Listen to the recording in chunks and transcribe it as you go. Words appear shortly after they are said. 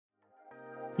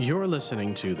You're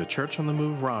listening to the Church on the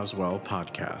Move Roswell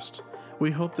podcast.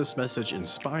 We hope this message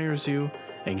inspires you,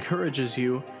 encourages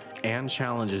you, and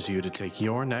challenges you to take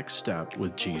your next step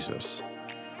with Jesus.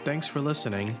 Thanks for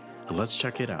listening. Let's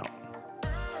check it out.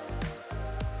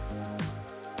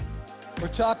 We're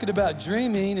talking about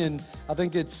dreaming, and I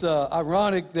think it's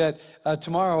ironic that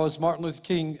tomorrow is Martin Luther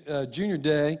King Jr.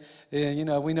 Day,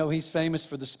 and we know he's famous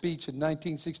for the speech in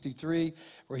 1963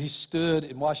 where he stood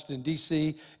in Washington,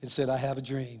 D.C. and said, "I have a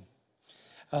dream."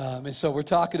 And so we're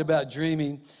talking about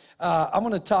dreaming. I'm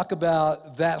going to talk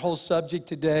about that whole subject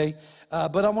today,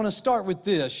 but I want to start with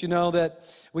this, that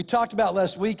we talked about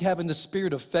last week, having the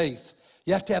spirit of faith.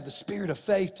 You have to have the spirit of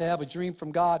faith to have a dream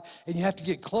from God, and you have to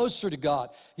get closer to God.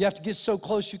 You have to get so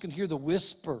close you can hear the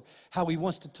whisper, how he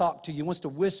wants to talk to you. He wants to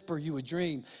whisper you a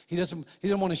dream. He doesn't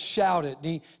want to shout it. And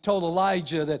he told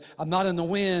Elijah that I'm not in the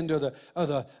wind or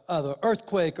the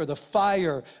earthquake or the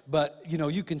fire, but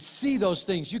you can see those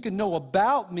things. You can know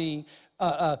about me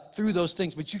through those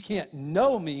things, but you can't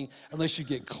know me unless you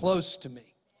get close to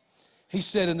me. He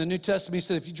said in the New Testament, he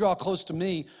said, if you draw close to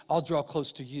me, I'll draw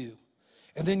close to you.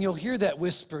 And then you'll hear that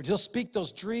whispered. He'll speak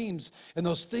those dreams and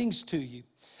those things to you.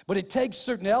 But it takes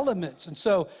certain elements. And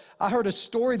so I heard a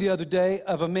story the other day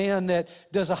of a man that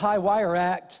does a high wire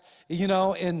act,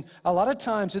 and a lot of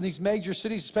times in these major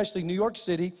cities, especially New York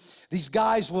City, these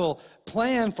guys will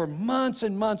plan for months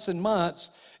and months and months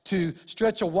to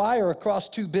stretch a wire across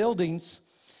two buildings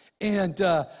and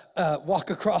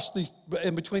walk across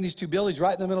in between these two buildings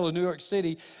right in the middle of New York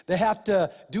City. They have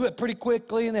to do it pretty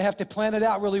quickly, and they have to plan it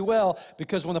out really well,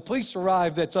 because when the police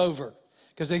arrive, that's over.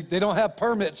 Because they don't have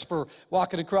permits for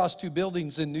walking across two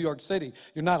buildings in New York City.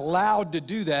 You're not allowed to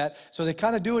do that. So they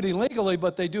kind of do it illegally,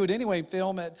 but they do it anyway,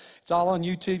 film it. It's all on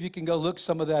YouTube. You can go look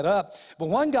some of that up. But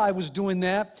one guy was doing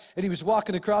that, and he was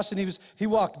walking across, and he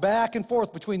walked back and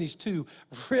forth between these two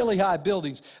really high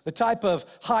buildings, the type of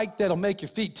height that'll make your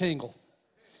feet tingle.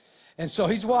 And so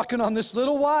he's walking on this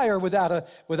little wire without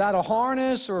a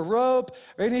harness or a rope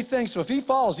or anything. So if he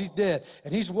falls, he's dead.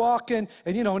 And he's walking,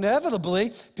 and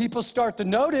inevitably, people start to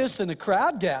notice, and the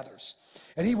crowd gathers.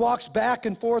 And he walks back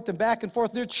and forth and back and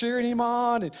forth. They're cheering him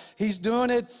on, and he's doing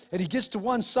it. And he gets to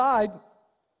one side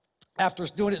after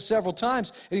doing it several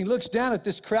times, and he looks down at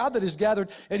this crowd that is gathered,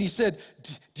 and he said,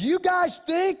 "Do you guys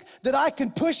think that I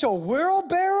can push a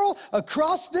wheelbarrow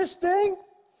across this thing?"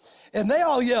 And they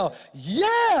all yell,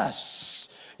 "Yes,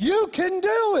 you can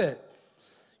do it."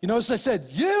 Notice I said,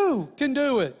 "You can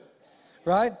do it,"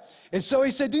 right? And so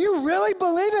he said, "Do you really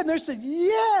believe it?" And they said,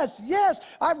 yes,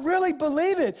 I really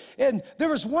believe it." And there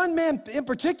was one man in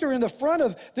particular in the front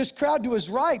of this crowd to his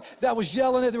right that was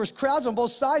yelling it. There was crowds on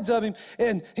both sides of him.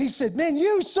 And he said, "Man,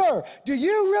 you, sir, do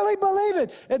you really believe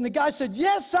it?" And the guy said,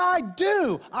 "Yes, I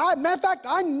do. Matter of fact,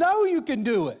 I know you can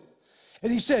do it."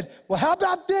 And he said, "Well, how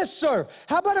about this, sir?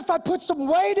 How about if I put some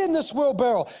weight in this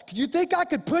wheelbarrow? Do you think I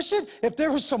could push it if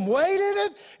there was some weight in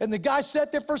it?" And the guy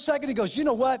sat there for a second. He goes, "You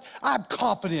know what? I'm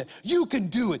confident. You can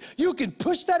do it. You can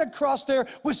push that across there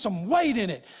with some weight in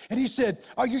it." And he said,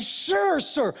 "Are you sure,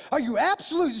 sir? Are you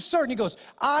absolutely certain?" He goes,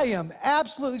 "I am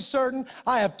absolutely certain.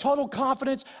 I have total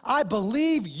confidence. I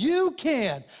believe you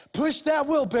can push that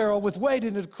wheelbarrow with weight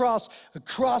in it across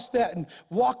that and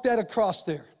walk that across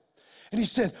there." And he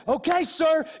said, "Okay,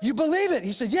 sir, you believe it?"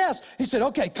 He said, "Yes." He said,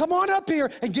 "Okay, come on up here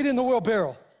and get in the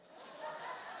wheelbarrow."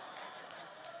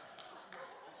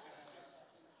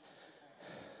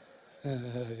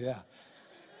 Yeah.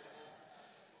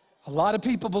 A lot of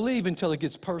people believe until it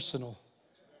gets personal.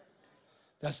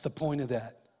 That's the point of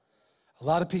that. A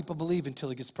lot of people believe until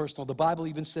it gets personal. The Bible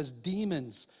even says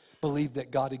demons believe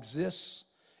that God exists,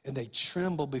 and they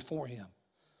tremble before him.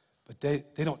 But they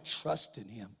don't trust in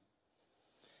him.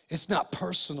 It's not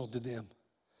personal to them.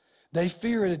 They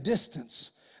fear at a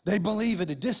distance. They believe at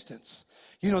a distance.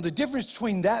 The difference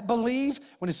between that believe,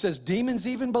 when it says demons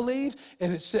even believe,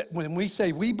 and when we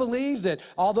say we believe that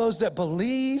all those that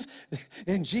believe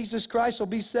in Jesus Christ will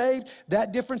be saved,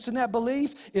 that difference in that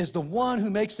belief is the one who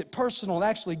makes it personal and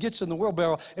actually gets in the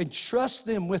wheelbarrow and trusts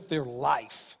them with their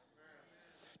life.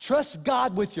 Trust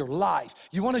God with your life.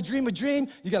 You want to dream a dream?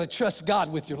 You got to trust God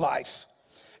with your life.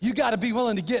 You got to be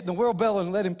willing to get in the wheelbarrow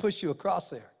and let him push you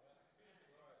across there.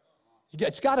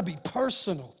 It's got to be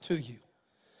personal to you.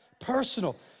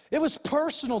 Personal. It was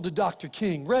personal to Dr.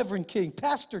 King, Reverend King,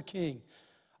 Pastor King,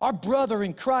 our brother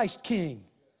in Christ King.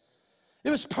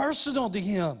 It was personal to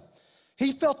him.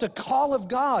 He felt a call of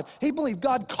God. He believed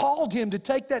God called him to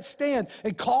take that stand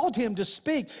and called him to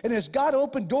speak. And as God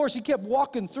opened doors, he kept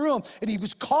walking through them. And he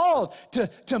was called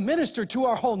to minister to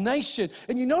our whole nation.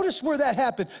 And you notice where that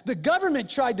happened. The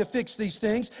government tried to fix these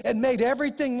things and made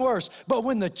everything worse. But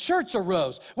when the church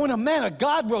arose, when a man of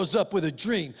God rose up with a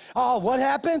dream, what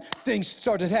happened? Things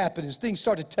started happening. Things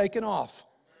started taking off.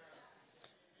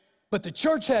 But the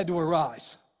church had to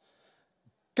arise.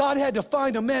 God had to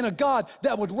find a man of God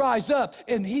that would rise up,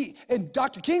 and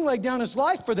Dr. King laid down his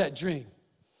life for that dream.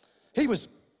 He was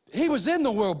in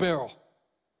the wheelbarrow.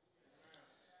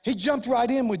 He jumped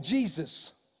right in with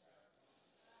Jesus.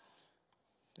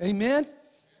 Amen?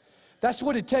 That's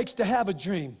what it takes to have a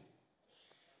dream.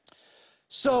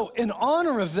 So in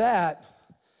honor of that,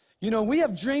 we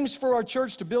have dreams for our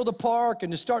church to build a park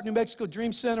and to start New Mexico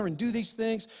Dream Center and do these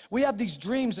things. We have these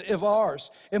dreams of ours.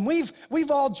 And we've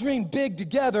all dreamed big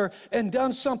together and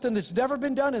done something that's never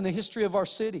been done in the history of our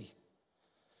city.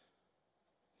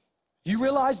 You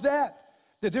realize that?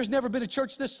 That there's never been a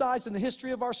church this size in the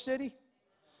history of our city?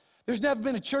 There's never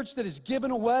been a church that has given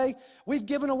away. We've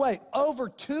given away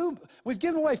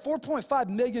 $4.5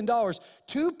 million.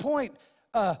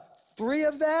 2.3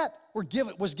 of that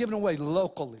was given away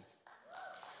locally.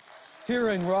 Here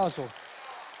in Roswell.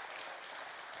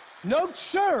 No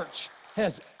church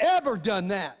has ever done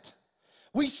that.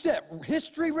 We set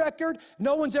history record.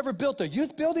 No one's ever built a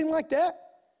youth building like that.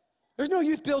 There's no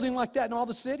youth building like that in all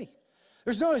the city.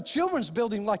 There's not a children's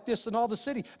building like this in all the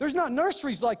city. There's not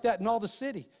nurseries like that in all the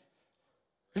city.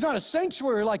 There's not a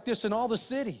sanctuary like this in all the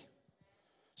city.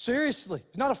 Seriously,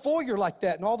 there's not a foyer like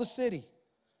that in all the city.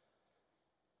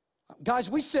 Guys,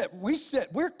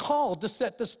 we're called to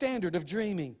set the standard of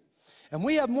dreaming. And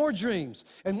we have more dreams.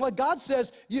 And what God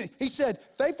says, he said,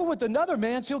 faithful with another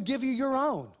man's, he'll give you your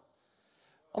own.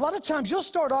 A lot of times you'll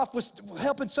start off with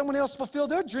helping someone else fulfill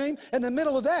their dream. In the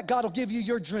middle of that, God will give you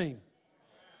your dream.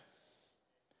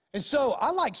 And so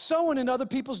I like sowing in other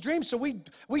people's dreams. So we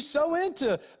sow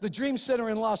into the Dream Center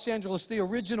in Los Angeles, the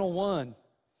original one.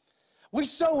 We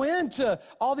sow into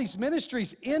all these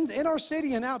ministries in our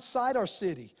city and outside our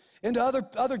city, into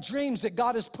other dreams that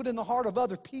God has put in the heart of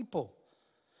other people.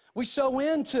 We sow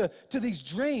into these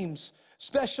dreams,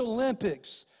 Special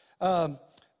Olympics.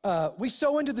 We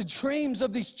sow into the dreams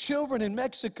of these children in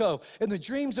Mexico and the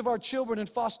dreams of our children in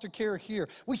foster care here.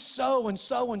 We sow and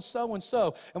sow and sow and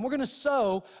sow. And we're going to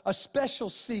sow a special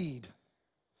seed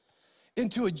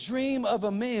into a dream of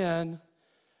a man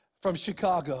from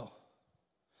Chicago.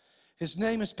 His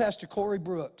name is Pastor Corey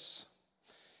Brooks.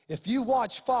 If you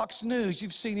watch Fox News,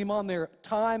 you've seen him on there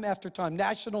time after time,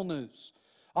 national news.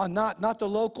 On not the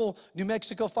local New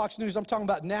Mexico Fox News, I'm talking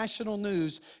about national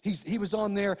news. He was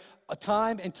on there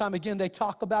time and time again. They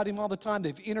talk about him all the time.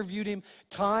 They've interviewed him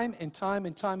time and time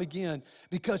and time again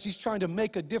because he's trying to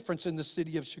make a difference in the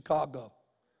city of Chicago.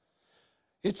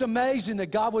 It's amazing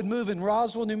that God would move in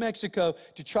Roswell, New Mexico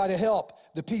to try to help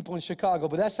the people in Chicago,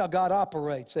 but that's how God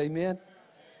operates, amen?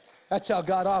 That's how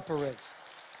God operates.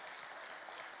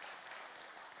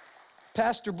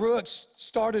 Pastor Brooks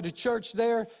started a church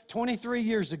there 23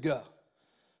 years ago.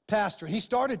 He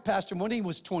started pastoring when he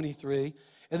was 23,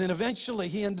 and then eventually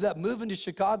he ended up moving to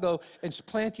Chicago and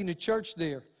planting a church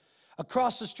there.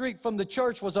 Across the street from the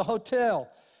church was a hotel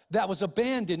that was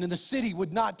abandoned, and the city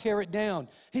would not tear it down.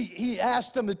 He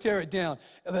asked them to tear it down.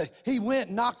 He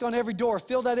went, knocked on every door,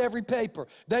 filled out every paper.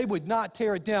 They would not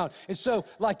tear it down. And so,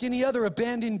 like any other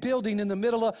abandoned building in the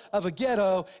middle of a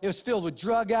ghetto, it was filled with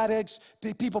drug addicts,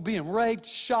 people being raped,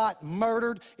 shot,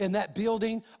 murdered in that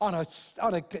building on a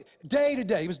day to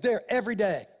day. He was there every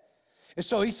day. And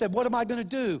so he said, what am I going to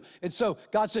do? And so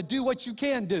God said, do what you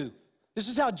can do. This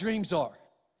is how dreams are.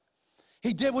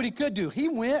 He did what he could do. He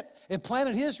went and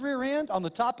planted his rear end on the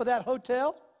top of that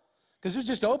hotel because it was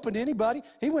just open to anybody.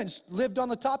 He went and lived on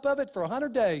the top of it for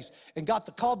 100 days and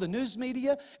called the news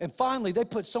media. And finally, they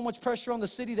put so much pressure on the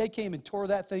city, they came and tore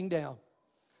that thing down.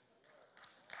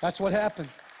 That's what happened.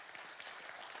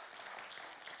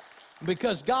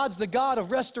 Because God's the God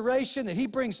of restoration, that he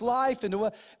brings life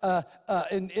into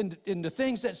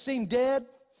things that seem dead.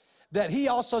 That he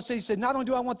also said, he said, not only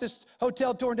do I want this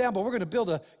hotel torn down, but we're going to build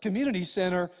a community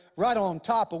center right on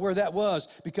top of where that was,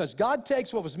 because God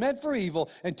takes what was meant for evil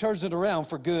and turns it around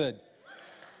for good.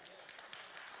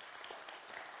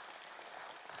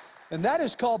 And that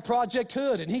is called Project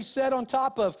Hood. And he sat on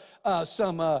top of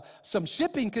some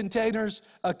shipping containers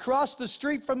across the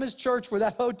street from his church where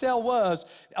that hotel was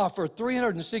for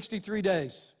 363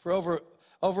 days, for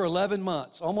over 11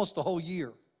 months, almost the whole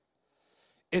year,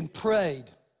 and prayed.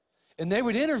 And they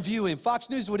would interview him. Fox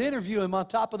News would interview him on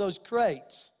top of those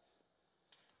crates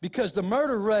because the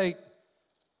murder rate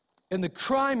And the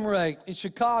crime rate in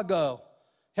Chicago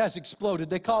has exploded.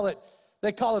 They call it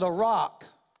Iraq.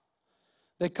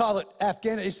 They call it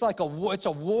Afghanistan. It's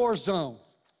a war zone.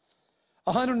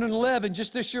 111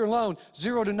 just this year alone,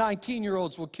 0 to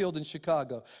 19-year-olds were killed in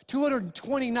Chicago.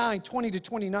 229 20 to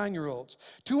 29-year-olds.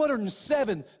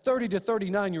 207 30 to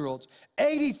 39-year-olds.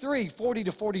 83 40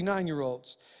 to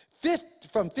 49-year-olds.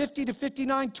 From 50 to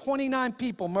 59, 29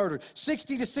 people murdered.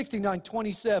 60 to 69,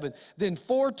 27. Then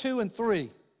 4, 2, and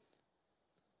 3.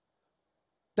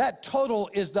 That total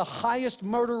is the highest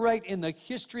murder rate in the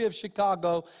history of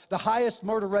Chicago, the highest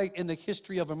murder rate in the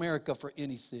history of America for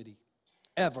any city,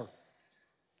 ever.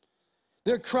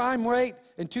 Their crime rate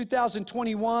in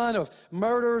 2021 of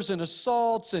murders and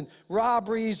assaults and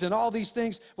robberies and all these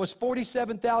things was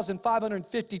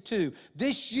 47,552.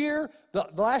 This year, the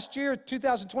last year,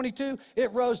 2022,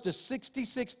 it rose to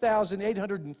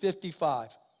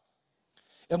 66,855.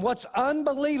 And what's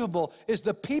unbelievable is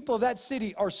the people of that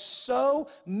city are so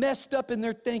messed up in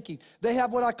their thinking. They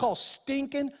have what I call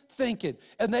stinking thinking.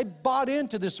 And they bought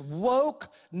into this woke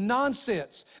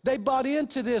nonsense. They bought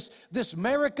into this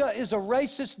America is a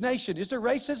racist nation. Is there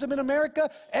racism in America?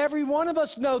 Every one of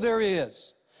us know there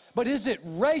is. But is it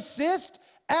racist?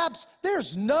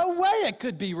 There's no way it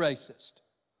could be racist.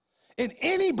 And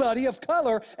anybody of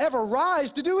color ever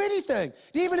rise to do anything,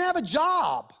 to even have a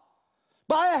job,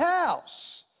 buy a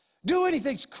house, do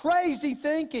anything. It's crazy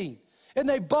thinking. And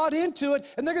they bought into it,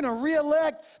 and they're going to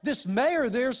reelect this mayor,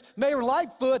 Mayor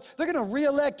Lightfoot. They're going to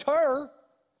reelect her.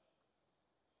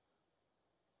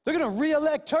 They're going to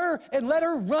reelect her and let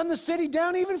her run the city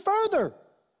down even further.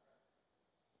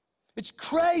 It's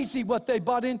crazy what they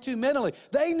bought into mentally.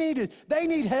 They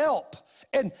need help.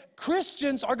 And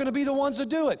Christians are going to be the ones that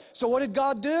do it. So what did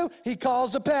God do? He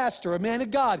calls a pastor, a man of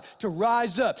God, to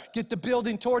rise up, get the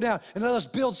building torn down, and let us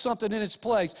build something in its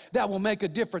place that will make a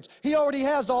difference. He already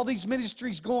has all these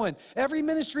ministries going. Every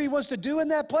ministry he wants to do in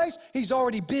that place, he's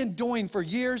already been doing for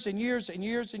years and years and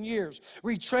years and years.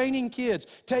 Retraining kids,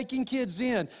 taking kids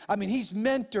in. I mean, he's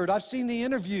mentored. I've seen the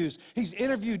interviews. He's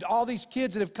interviewed all these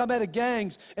kids that have come out of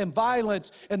gangs and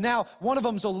violence, and now one of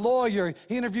them's a lawyer.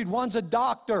 He interviewed one's a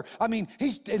doctor. I mean,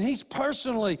 he's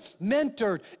personally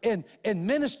mentored and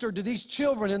ministered to these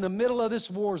children in the middle of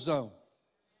this war zone.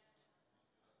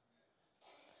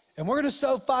 And we're going to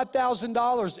sow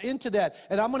 $5,000 into that.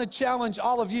 And I'm going to challenge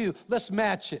all of you, let's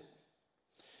match it.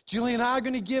 Julie and I are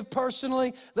going to give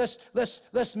personally.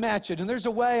 Let's match it. And there's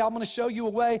a way, I'm going to show you a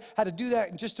way how to do that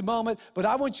in just a moment. But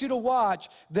I want you to watch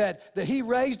that he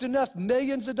raised enough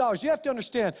millions of dollars. You have to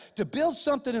understand, to build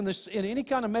something in any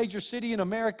kind of major city in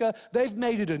America, they've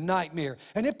made it a nightmare.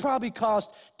 And it probably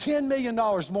cost $10 million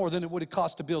more than it would have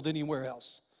cost to build anywhere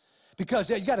else. Because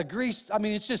you got to grease, I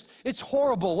mean, it's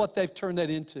horrible what they've turned that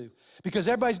into. Because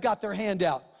everybody's got their hand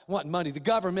out wanting money. The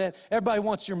government, everybody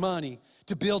wants your money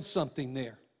to build something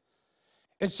there.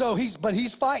 And so he's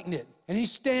fighting it, and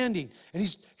he's standing, and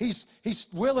he's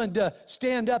willing to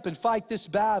stand up and fight this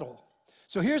battle.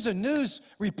 So here's a news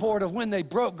report of when they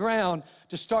broke ground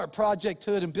to start Project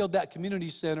Hood and build that community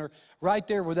center right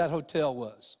there where that hotel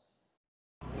was.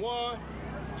 1,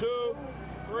 2,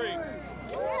 3.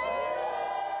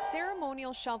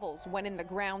 Ceremonial shovels went in the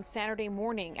ground Saturday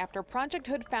morning after Project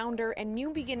Hood founder and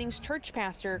New Beginnings church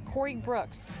pastor Corey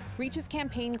Brooks reached his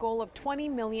campaign goal of $20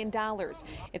 million.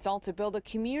 It's all to build a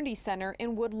community center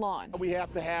in Woodlawn. We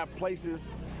have to have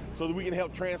places so that we can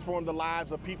help transform the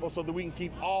lives of people so that we can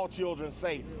keep all children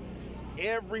safe.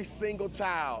 Every single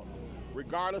child,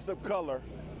 regardless of color,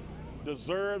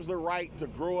 deserves the right to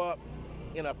grow up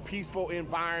in a peaceful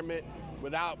environment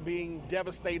without being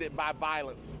devastated by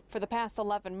violence. For the past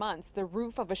 11 months, the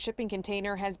roof of a shipping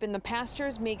container has been the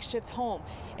pastor's makeshift home.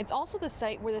 It's also the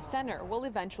site where the center will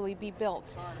eventually be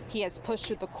built. He has pushed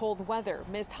through the cold weather,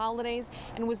 missed holidays,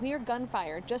 and was near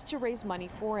gunfire just to raise money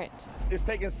for it. It's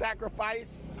taken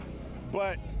sacrifice,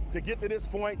 but to get to this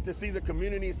point, to see the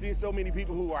community, see so many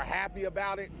people who are happy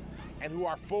about it and who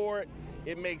are for it,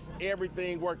 it makes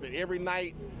everything worth it. Every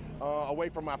night, away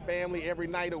from my family, every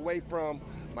night away from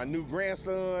my new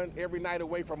grandson, every night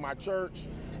away from my church.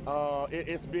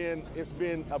 It's been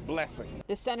a blessing.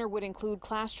 The center would include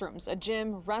classrooms, a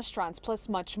gym, restaurants, plus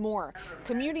much more.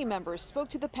 Community members spoke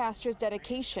to the pastor's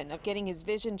dedication of getting his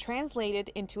vision translated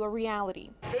into a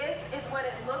reality. This is what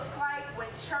it looks like when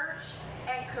church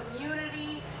and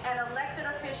community and elected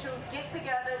officials get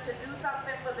together to do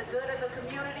something for the good of the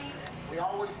community. We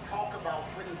always talk about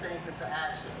putting things into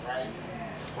action, right?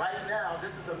 Right now,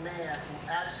 this is a man who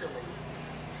actually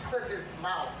put his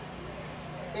mouth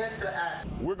into action.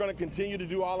 We're going to continue to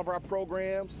do all of our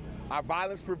programs. Our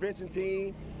violence prevention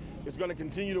team is going to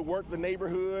continue to work the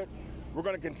neighborhood We're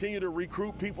going to continue to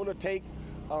recruit people to take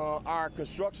our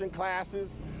construction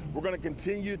classes. We're going to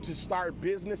continue to start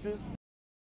businesses.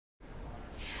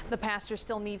 The pastor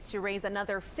still needs to raise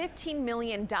another $15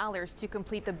 million to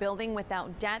complete the building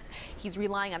without debt. He's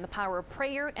relying on the power of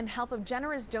prayer and help of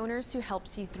generous donors to help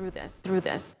see through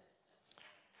this.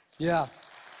 Yeah.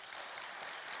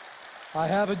 I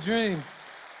have a dream.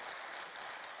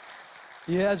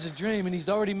 He has a dream, and he's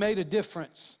already made a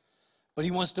difference. But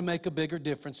he wants to make a bigger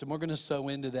difference, and we're going to sow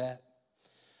into that.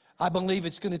 I believe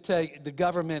it's going to take the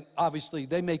government, obviously,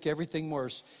 they make everything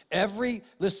worse.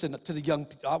 Listen to the young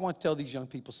people. I want to tell these young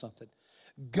people something.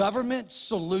 Government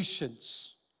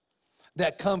solutions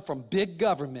that come from big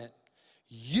government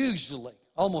usually,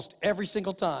 almost every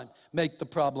single time, make the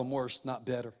problem worse, not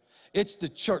better. It's the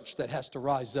church that has to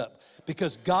rise up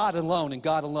because God alone and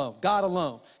God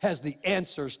alone has the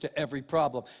answers to every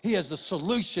problem. He has the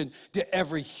solution to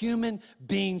every human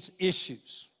being's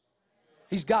issues.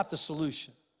 He's got the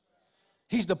solution.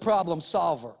 He's the problem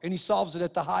solver, and he solves it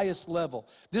at the highest level.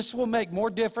 This will make more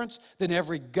difference than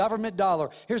every government dollar.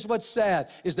 Here's what's sad,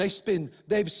 is they've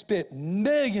spent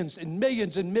millions and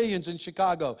millions and millions in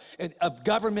Chicago of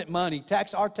government money,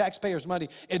 our taxpayers' money,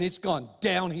 and it's gone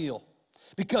downhill.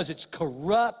 Because it's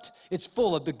corrupt,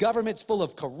 the government's full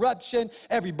of corruption,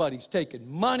 everybody's taking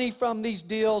money from these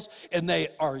deals, and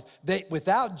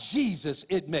without Jesus,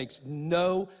 it makes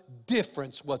no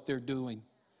difference what they're doing.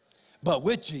 But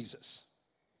with Jesus,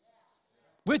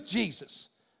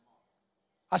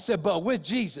 I said, but with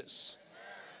Jesus,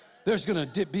 there's gonna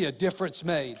be a difference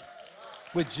made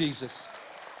with Jesus.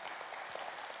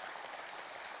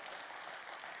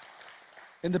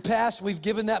 In the past, we've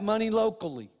given that money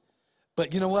locally.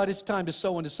 But you know what? It's time to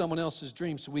sow into someone else's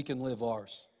dream so we can live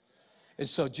ours. And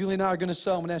so Julie and I are going to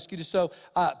sow. I'm going to ask you to sow.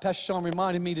 Pastor Sean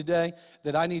reminded me today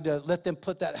that I need to let them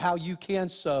put that how you can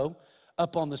sow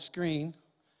up on the screen.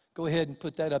 Go ahead and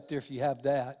put that up there if you have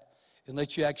that and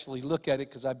let you actually look at it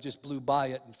because I just blew by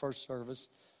it in first service.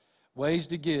 Ways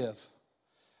to give.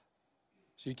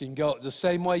 So you can go the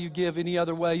same way you give any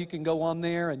other way. You can go on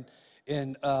there and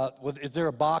is there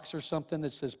a box or something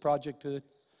that says Project Hood?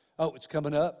 Oh, it's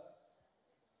coming up.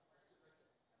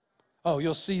 Oh,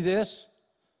 you'll see this?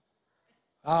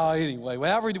 Oh, anyway,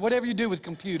 whatever you do with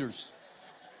computers.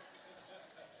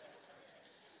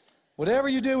 Whatever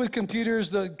you do with computers,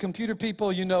 the computer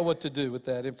people, you know what to do with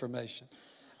that information.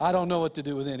 I don't know what to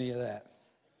do with any of that.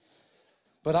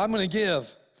 But I'm going to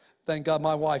give. Thank God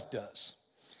my wife does.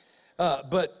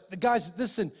 But guys,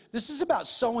 listen, this is about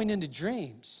sowing into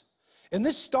dreams. And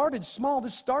this started small.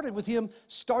 This started with him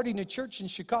starting a church in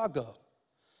Chicago,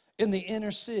 in the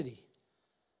inner city.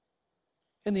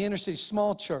 In the inner city,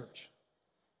 small church.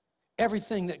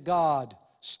 Everything that God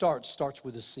starts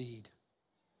with a seed.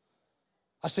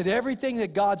 I said everything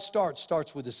that God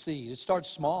starts with a seed. It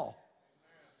starts small.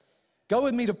 Go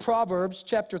with me to Proverbs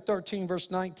chapter 13,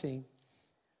 verse 19.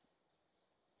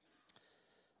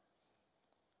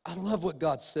 I love what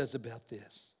God says about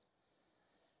this.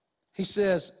 He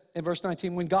says in verse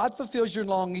 19, when God fulfills your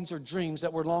longings or dreams,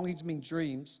 that word longings mean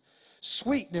dreams,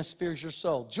 sweetness fills your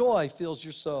soul, joy fills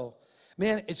your soul.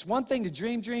 Man, it's one thing to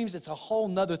dream dreams, it's a whole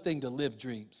nother thing to live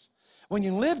dreams. When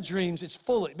you live dreams, it's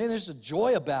there's a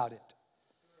joy about it.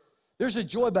 There's a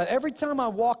joy about it. Every time I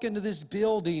walk into these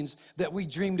buildings that we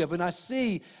dreamed of, and I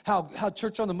see how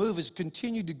Church on the Move has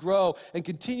continued to grow and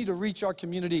continue to reach our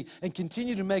community and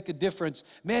continue to make a difference.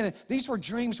 Man, these were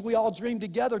dreams we all dreamed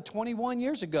together 21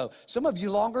 years ago. Some of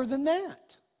you longer than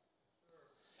that.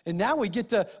 And now we get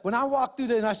to, when I walk through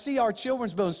there and I see our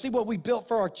children's building, see what we built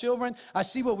for our children, I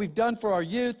see what we've done for our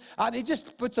youth, it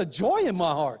just puts a joy in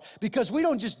my heart because we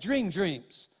don't just dream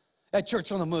dreams at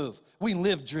Church on the Move. We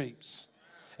live dreams.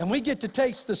 And we get to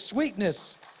taste the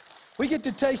sweetness. We get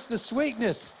to taste the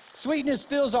sweetness. Sweetness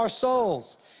fills our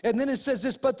souls. And then it says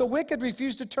this, but the wicked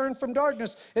refuse to turn from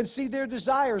darkness and see their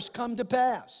desires come to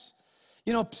pass.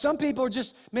 You know, some people are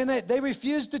just, man, they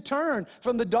refuse to turn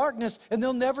from the darkness and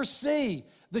they'll never see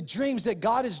the dreams that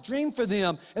God has dreamed for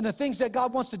them and the things that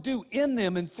God wants to do in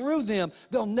them and through them.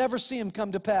 They'll never see them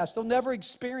come to pass. They'll never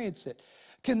experience it.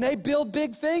 Can they build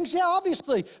big things? Yeah,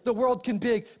 obviously the world can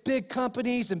big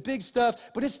companies and big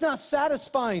stuff, but it's not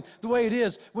satisfying the way it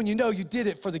is when you know you did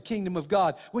it for the kingdom of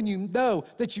God, when you know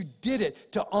that you did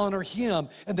it to honor Him,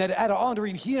 and that out of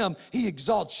honoring Him, He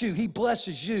exalts you, He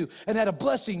blesses you, and out of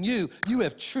blessing you, you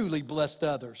have truly blessed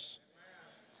others.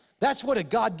 That's what a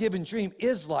God-given dream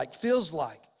is like, feels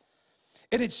like.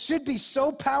 And it should be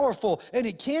so powerful, and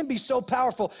it can be so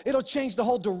powerful, it'll change the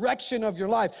whole direction of your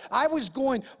life. I was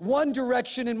going one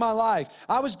direction in my life.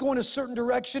 I was going a certain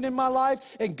direction in my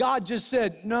life, and God just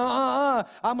said, no,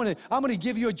 I'm gonna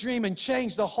give you a dream and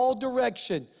change the whole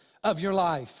direction of your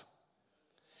life.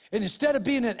 And instead of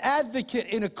being an advocate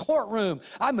in a courtroom,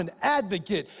 I'm an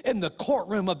advocate in the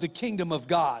courtroom of the kingdom of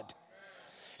God.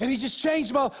 And he just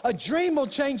changed a dream will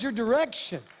change your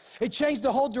direction. It changed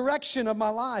the whole direction of my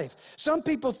life. Some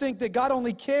people think that God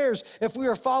only cares if we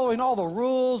are following all the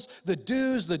rules, the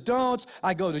do's, the don'ts.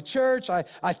 I go to church, I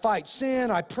fight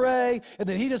sin, I pray, and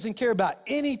that he doesn't care about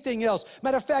anything else.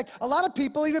 Matter of fact, a lot of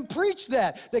people even preach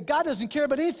that God doesn't care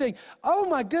about anything. Oh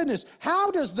my goodness,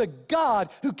 how does the God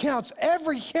who counts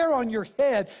every hair on your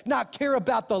head not care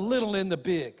about the little and the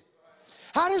big?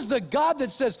 How does the God that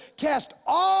says, cast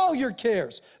all your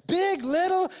cares, big,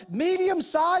 little, medium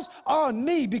size, on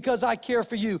me because I care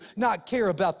for you, not care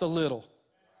about the little?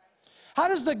 How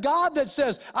does the God that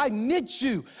says, I knit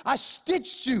you, I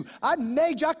stitched you, I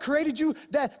made you, I created you,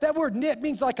 that word knit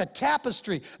means like a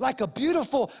tapestry, like a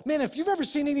beautiful, man, if you've ever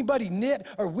seen anybody knit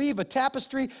or weave a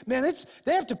tapestry, man,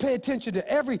 they have to pay attention to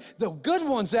the good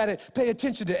ones at it pay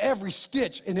attention to every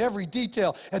stitch and every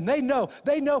detail. And they know,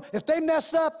 if they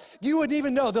mess up, you wouldn't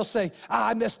even know. They'll say,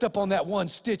 I messed up on that one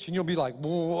stitch. And you'll be like,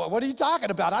 what are you talking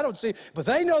about? I don't see it. But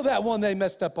they know that one they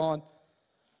messed up on.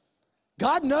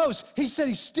 God knows. He said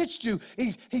he stitched you.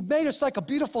 He made us like a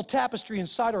beautiful tapestry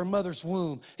inside our mother's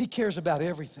womb. He cares about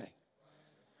everything.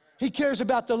 He cares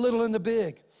about the little and the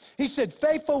big. He said,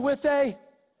 faithful with a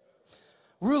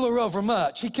ruler over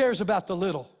much. He cares about the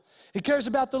little. He cares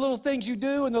about the little things you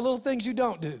do and the little things you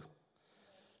don't do.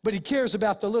 But he cares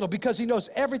about the little because he knows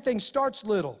everything starts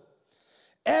little.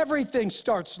 Everything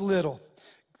starts little.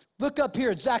 Look up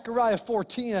here at Zechariah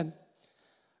 4:10.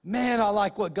 Man, I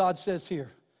like what God says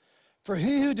here. For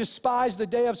he who despised the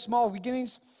day of small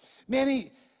beginnings, man,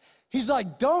 he's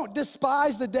like, don't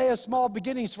despise the day of small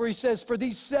beginnings. For he says, for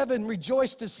these 7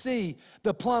 rejoice to see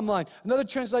the plumb line. Another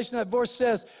translation of that verse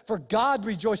says, for God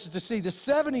rejoices to see. The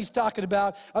 7 he's talking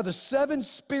about are the 7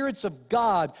 spirits of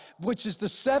God, which is the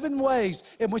 7 ways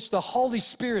in which the Holy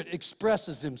Spirit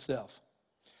expresses himself.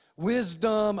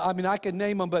 Wisdom, I could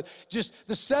name them, but just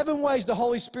the 7 ways the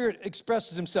Holy Spirit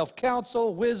expresses himself.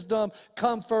 Counsel, wisdom,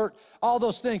 comfort, all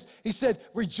those things. He said,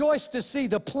 rejoice to see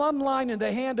the plumb line in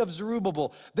the hand of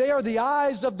Zerubbabel. They are the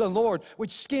eyes of the Lord,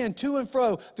 which scan to and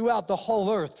fro throughout the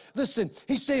whole earth. Listen,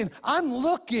 he's saying, I'm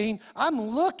looking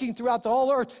throughout the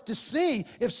whole earth to see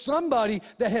if somebody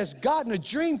that has gotten a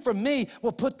dream from me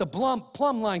will put the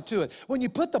plumb line to it. When you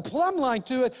put the plumb line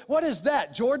to it, what is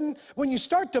that, Jordan? When you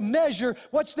start to measure,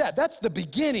 what's that? That's the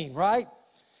beginning, right?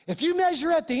 If you measure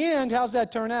at the end, how's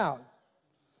that turn out?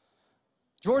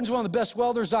 Jordan's one of the best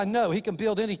welders I know. He can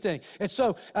build anything. And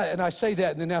so, and I say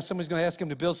that, and then now somebody's going to ask him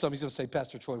to build something. He's going to say,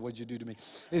 Pastor Troy, what did you do to me?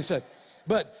 And he said,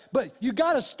 but you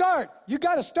got to start. You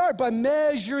got to start by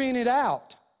measuring it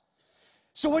out.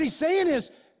 So what he's saying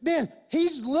is, man,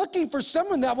 he's looking for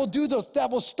someone that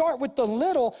will start with the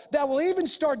little, that will even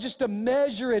start just to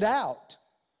measure it out.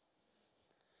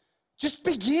 Just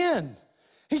begin.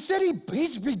 He said he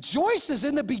rejoices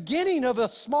in the beginning of a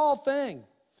small thing.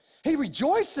 He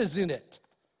rejoices in it.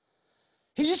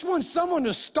 He just wants someone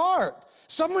to start,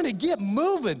 someone to get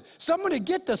moving, someone to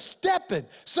get to stepping,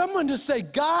 someone to say,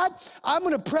 God, I'm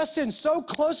going to press in so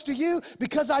close to you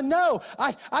because I know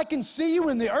I can see you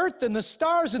in the earth and the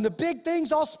stars and the big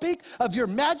things all speak of your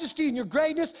majesty and your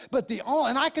greatness,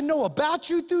 and I can know about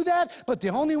you through that, but the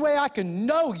only way I can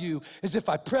know you is if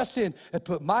I press in and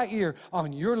put my ear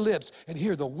on your lips and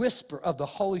hear the whisper of the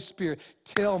Holy Spirit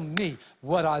tell me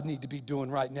what I need to be doing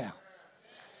right now.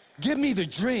 Give me the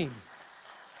dream.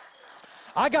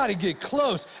 I got to get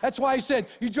close. That's why he said,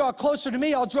 you draw closer to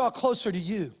me, I'll draw closer to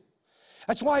you.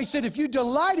 That's why he said, if you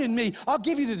delight in me, I'll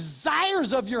give you the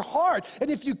desires of your heart. And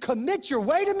if you commit your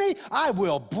way to me, I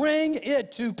will bring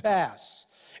it to pass.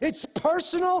 It's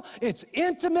personal, it's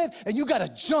intimate, and you got to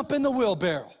jump in the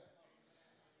wheelbarrow.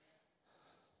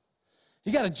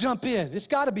 You got to jump in. It's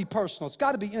got to be personal. It's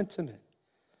got to be intimate.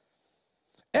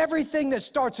 Everything that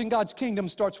starts in God's kingdom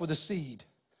starts with a seed.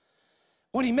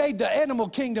 When he made the animal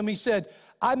kingdom, he said,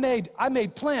 I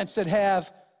made plants that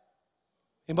have,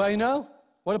 anybody know?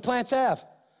 What do plants have?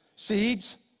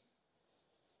 Seeds.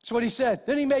 That's what he said.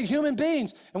 Then he made human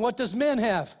beings. And what does men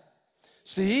have?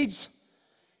 Seeds.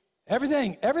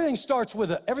 Everything starts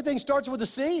with a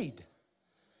seed.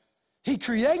 He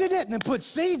created it and then put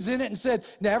seeds in it and said,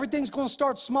 now everything's going to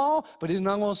start small, but it's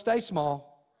not going to stay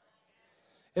small.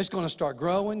 It's going to start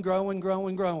growing, growing,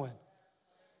 growing, growing.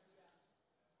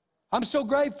 I'm so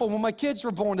grateful when my kids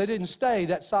were born, they didn't stay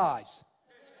that size.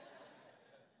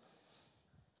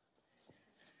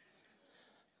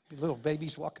 Little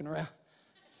babies walking around.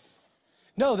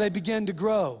 No, they begin to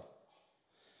grow.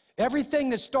 Everything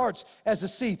that starts as a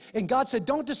seed. And God said,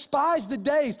 don't despise the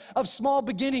days of small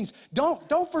beginnings.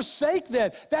 Don't forsake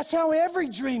that. That's how every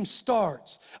dream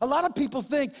starts. A lot of people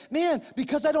think, man,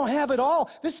 because I don't have it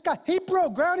all, this guy, he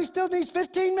broke ground, he still needs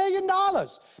 $15 million.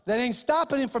 That ain't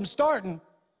stopping him from starting.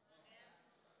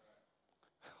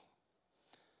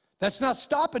 That's not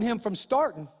stopping him from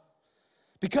starting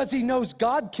because he knows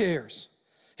God cares.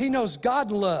 He knows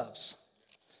God loves.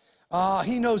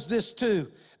 He knows this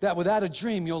too, that without a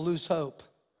dream, you'll lose hope.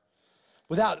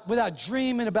 Without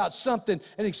dreaming about something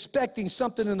and expecting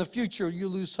something in the future, you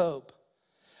lose hope.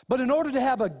 But in order to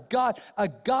have a God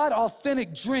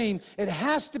authentic dream, it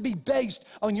has to be based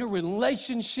on your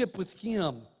relationship with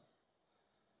Him.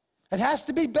 It has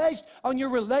to be based on your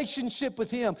relationship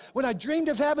with Him. When I dreamed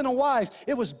of having a wife,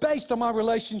 it was based on my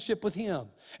relationship with Him.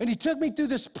 And He took me through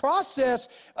this process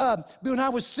when I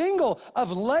was single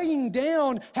of laying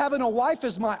down having a wife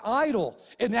as my idol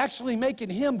and actually making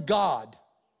Him God.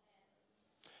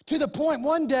 To the point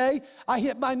one day, I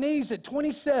hit my knees at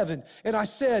 27 and I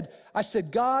said,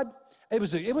 God,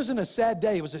 it wasn't a sad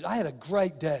day. I had a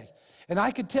great day. And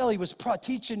I could tell He was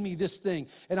teaching me this thing.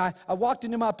 And I walked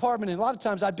into my apartment, and a lot of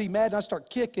times I'd be mad, and I'd start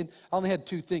kicking. I only had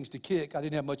 2 things to kick. I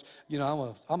didn't have much,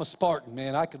 I'm a Spartan,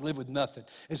 man. I could live with nothing.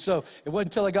 And so it wasn't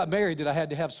until I got married that I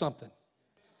had to have something.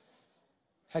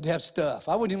 Had to have stuff.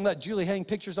 I wouldn't even let Julie hang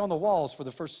pictures on the walls for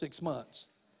the first 6 months.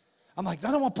 I'm like,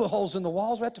 I don't want to put holes in the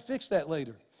walls. We have to fix that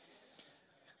later.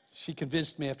 She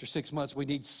convinced me after 6 months we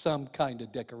need some kind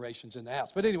of decorations in the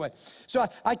house. But anyway, so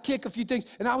I kick a few things,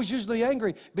 and I was usually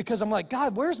angry because I'm like,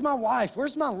 God, where's my wife?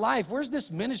 Where's my life? Where's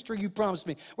this ministry you promised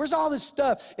me? Where's all this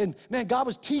stuff? And man, God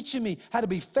was teaching me how to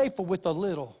be faithful with a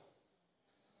little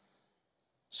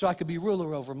so I could be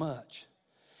ruler over much.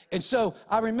 And so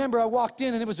I remember I walked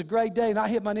in, and it was a great day, and I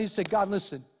hit my knees and said, God,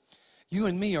 listen, you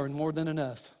and me are more than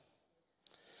enough.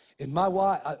 And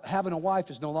having a wife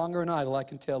is no longer an idol, I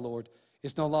can tell, Lord.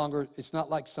 It's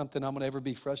not like something I'm going to ever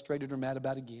be frustrated or mad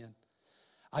about again.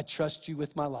 I trust you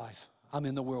with my life. I'm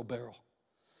in the wheelbarrow.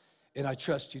 And I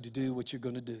trust you to do what you're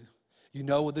going to do. You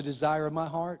know with the desire of my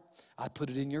heart, I put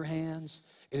it in your hands.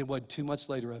 And it wasn't too much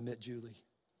later I met Julie.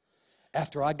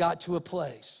 After I got to a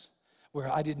place where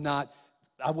I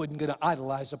wasn't going to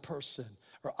idolize a person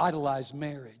or idolize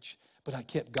marriage, but I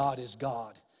kept God as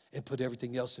God and put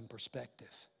everything else in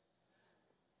perspective.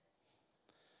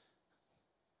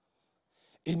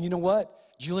 And you know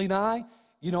what? Julie and I,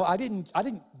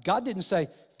 God didn't say,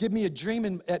 give me a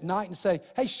dream at night and say,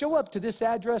 hey, show up to this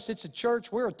address. It's a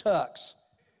church. Wear a tux.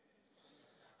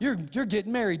 You're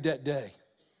getting married that day.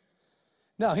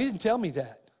 No, He didn't tell me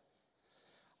that.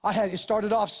 It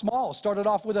started off small. It started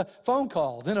off with a phone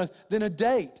call, then a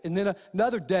date, and then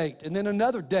another date, and then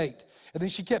another date. And then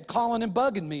she kept calling and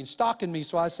bugging me and stalking me.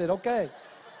 So I said, okay.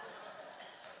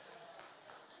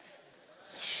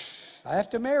 I have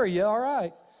to marry you, all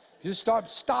right. You just start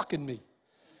stalking me.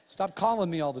 Stop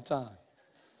calling me all the time.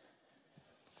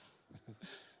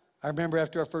 I remember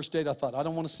after our first date, I thought, I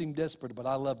don't want to seem desperate, but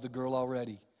I love the girl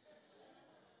already.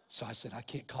 So I said, I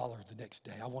can't call her the next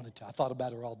day. I wanted to. I thought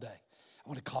about her all day. I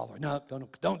want to call her. No,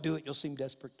 don't do it. You'll seem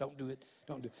desperate. Don't do it.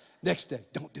 Don't do it. Next day,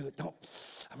 don't do it.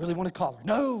 I really want to call her.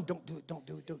 No, don't do it. Don't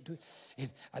do it. Don't do it.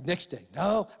 And next day,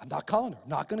 no, I'm not calling her. I'm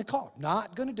not going to call her. I'm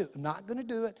not going to do it. I'm not going to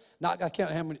do it. I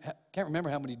can't remember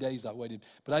how many days I waited,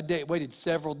 but I waited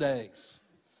several days.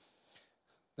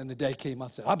 Then the day came, I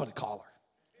said, I'm going to call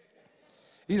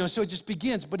her. So it just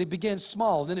begins, but it begins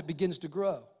small, then it begins to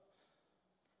grow.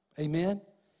 Amen?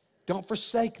 Don't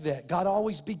forsake that. God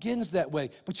always begins that way.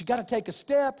 But you got to take a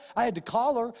step. I had to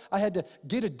call her. I had to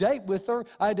get a date with her.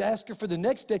 I had to ask her for the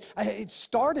next day. It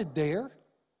started there.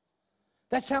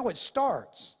 That's how it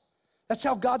starts. That's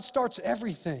how God starts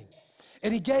everything.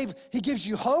 And He gives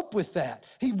you hope with that.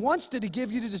 He wants to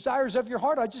give you the desires of your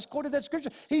heart. I just quoted that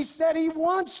scripture. He said He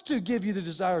wants to give you the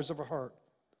desires of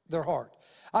their heart.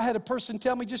 I had a person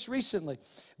tell me just recently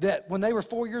that when they were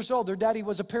 4 years old, their daddy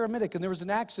was a paramedic, and there was an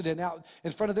accident out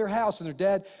in front of their house, and their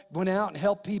dad went out and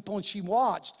helped people, and she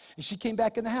watched, and she came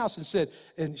back in the house and said,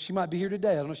 and she might be here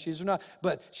today, I don't know if she is or not,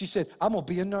 but she said, I'm going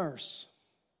to be a nurse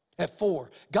at 4.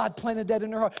 God planted that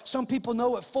in her heart. Some people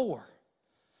know at 4.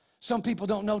 Some people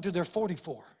don't know till they're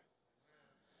 44.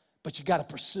 But you got to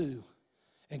pursue.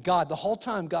 And God, the whole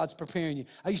time God's preparing you.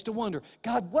 I used to wonder,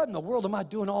 God, what in the world am I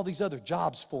doing all these other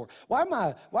jobs for? Why am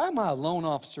I a loan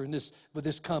officer with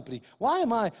this company? Why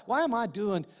am I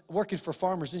working for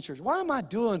Farmers Insurance? Why am I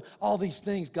doing all these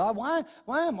things, God? Why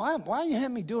are you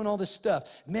having me doing all this stuff?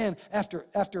 Man, after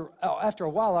a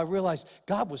while, I realized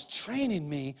God was training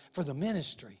me for the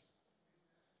ministry.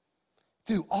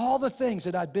 through all the things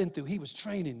that I'd been through, he was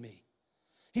training me.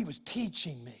 He was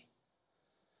teaching me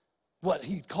what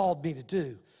he called me to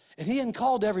do. And he hadn't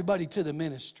called everybody to the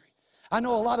ministry. I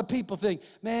know a lot of people think,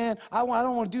 man, I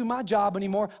don't want to do my job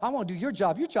anymore. I want to do your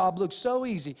job. Your job looks so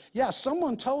easy. Yeah,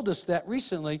 someone told us that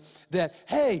recently, that,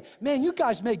 hey, man, you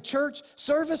guys make church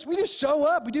service. We just show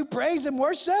up. We do praise and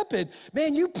worship. And,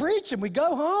 man, you preach and we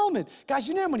go home. And, guys,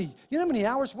 you know how many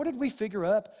hours? What did we figure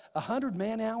up? 100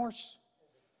 man hours?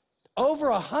 Over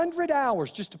 100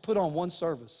 hours just to put on one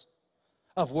service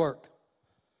of work.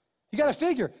 You got to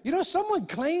figure, someone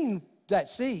cleaned that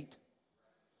seat.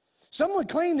 Someone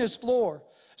cleaned this floor.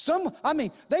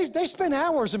 They spend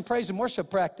hours in praise and worship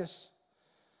practice.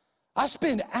 I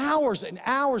spend hours and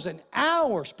hours and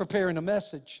hours preparing a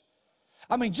message.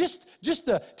 Just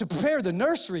to prepare the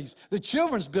nurseries, the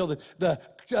children's building, the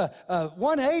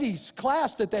 180s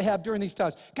class that they have during these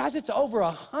times. Guys, it's over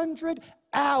 100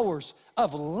 hours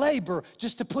of labor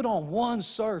just to put on one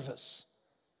service.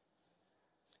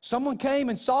 Someone came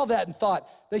and saw that and thought,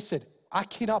 they said, I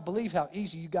cannot believe how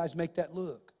easy you guys make that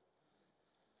look.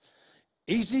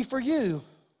 Easy for you,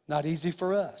 not easy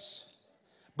for us.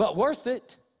 But worth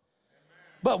it.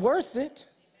 But worth it.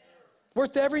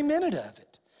 Worth every minute of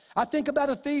it. I think about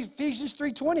Ephesians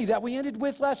 3:20 that we ended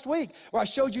with last week, where I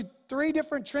showed you 3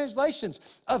 different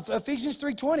translations of Ephesians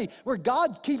 3:20, where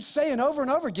God keeps saying over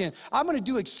and over again, I'm going to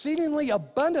do exceedingly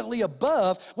abundantly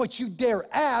above what you dare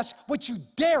ask, what you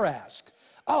dare ask.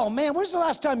 Oh man, when's the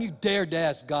last time you dared to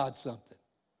ask God something?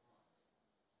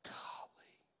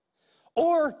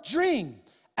 Or dream.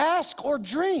 Ask or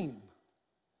dream.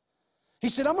 He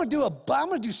said, I'm going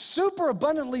to do super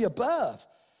abundantly above.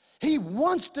 He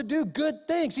wants to do good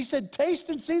things. He said, taste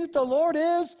and see that the Lord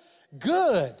is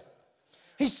good.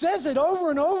 He says it over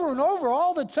and over and over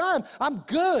all the time. I'm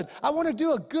good. I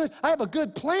have a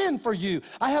good plan for you.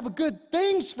 I have good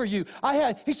things for you.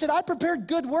 He said, I prepared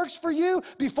good works for you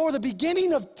before the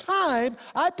beginning of time.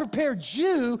 I prepared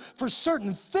you for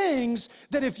certain things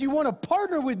that if you want to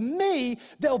partner with me,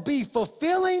 they'll be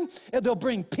fulfilling and they'll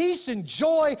bring peace and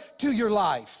joy to your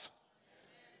life.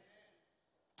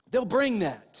 They'll bring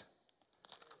that.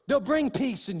 They'll bring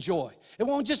peace and joy. It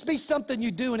won't just be something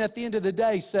you do and at the end of the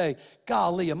day say,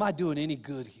 golly, am I doing any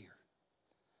good here?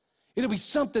 It'll be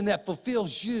something that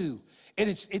fulfills you, and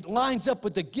it lines up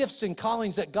with the gifts and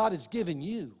callings that God has given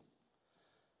you.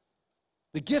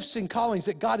 The gifts and callings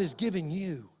that God has given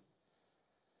you.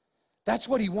 That's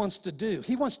what he wants to do.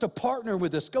 He wants to partner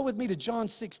with us. Go with me to John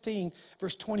 16,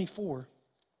 verse 24.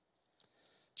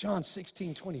 John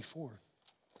 16, 24.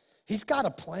 He's got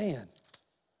a plan.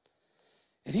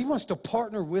 And he wants to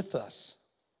partner with us.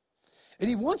 And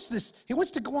he wants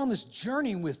to go on this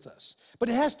journey with us. But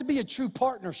it has to be a true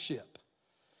partnership.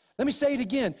 Let me say it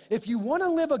again. If you want to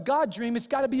live a God dream, it's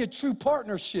got to be a true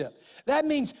partnership. That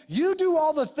means you do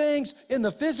all the things in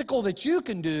the physical that you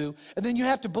can do, and then you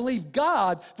have to believe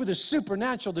God for the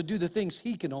supernatural to do the things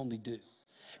he can only do.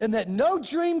 And that no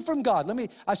dream from God,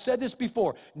 I said this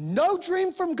before, no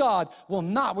dream from God will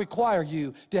not require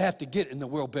you to have to get in the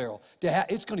wheelbarrow.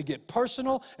 It's going to get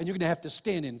personal, and you're going to have to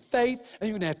stand in faith, and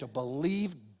you're going to have to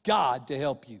believe God to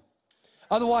help you.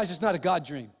 Otherwise, it's not a God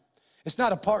dream. It's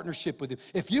not a partnership with him.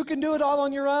 If you can do it all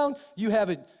on your own, you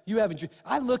haven't.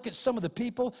 I look at some of the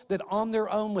people that on their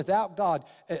own without God,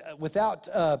 without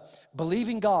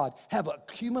believing God, have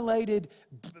accumulated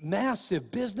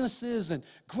massive businesses and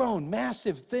grown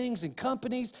massive things and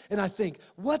companies. And I think,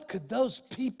 what could those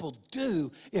people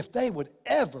do if they would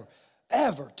ever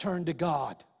turn to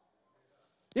God?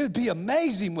 It would be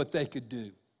amazing what they could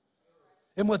do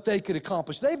and what they could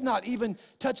accomplish. They've not even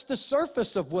touched the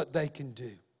surface of what they can do.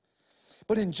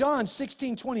 But in John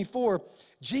 16:24,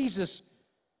 Jesus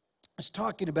is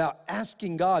talking about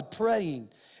asking God, praying.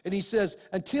 And he says,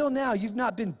 until now, you've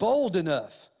not been bold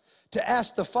enough to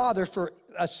ask the Father for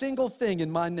a single thing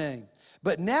in my name.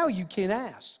 But now you can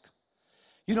ask.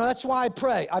 That's why I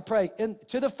pray. I pray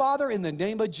to the Father in the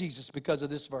name of Jesus because of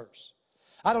this verse.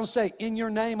 I don't say in your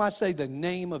name, I say the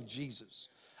name of Jesus.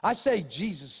 I say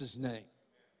Jesus' name.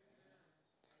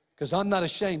 Because I'm not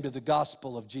ashamed of the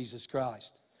gospel of Jesus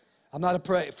Christ. I'm not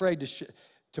afraid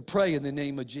to pray in the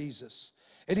name of Jesus.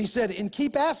 And he said, and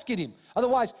keep asking him.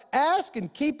 Otherwise, ask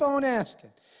and keep on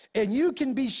asking. And you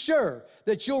can be sure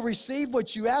that you'll receive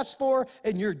what you ask for,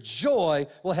 and your joy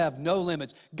will have no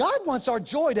limits. God wants our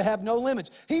joy to have no limits.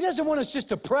 He doesn't want us just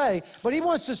to pray, but he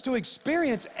wants us to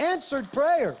experience answered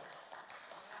prayer.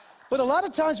 But a lot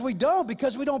of times we don't,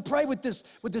 because we don't pray with this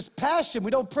passion.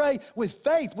 We don't pray with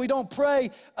faith. We don't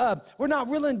pray. We're not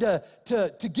willing to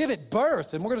give it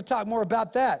birth. And we're going to talk more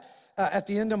about that at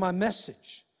the end of my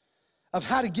message, of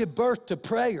how to give birth to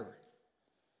prayer.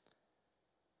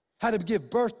 how to give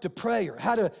birth to prayer,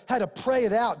 how to pray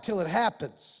it out till it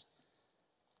happens.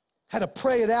 How to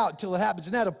pray it out until it happens,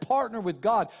 and how to partner with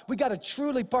God. We got to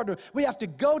truly partner. We have to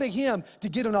go to Him to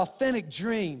get an authentic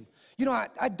dream. You know,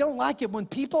 I don't like it when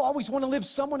people always want to live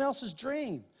someone else's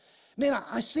dream. Man,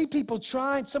 I see people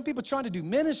trying, some people trying to do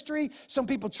ministry, some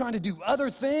people trying to do other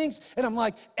things, and I'm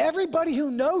like, everybody who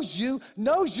knows you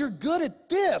knows you're good at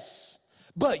this,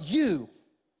 but you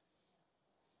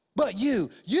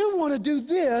want to do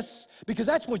this because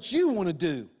that's what you want to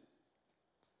do.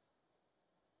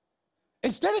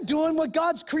 Instead of doing what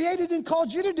God's created and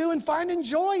called you to do and finding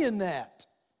joy in that.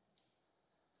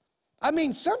 I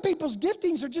mean, some people's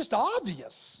giftings are just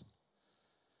obvious.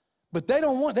 But they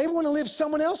want to live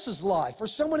someone else's life or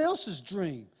someone else's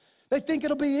dream. They think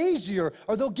it'll be easier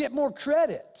or they'll get more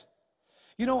credit.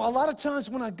 You know, a lot of times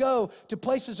when I go to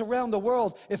places around the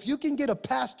world, if you can get a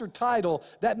pastor title,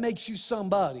 that makes you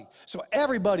somebody. So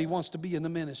everybody wants to be in the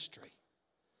ministry.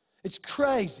 It's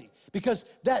crazy. Because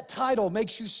that title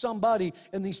makes you somebody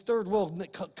in these third world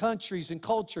countries and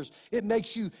cultures. It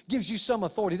gives you some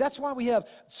authority. That's why we have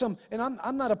some, and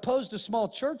I'm not opposed to small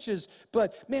churches,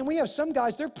 but man, we have some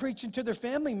guys, they're preaching to their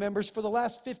family members for the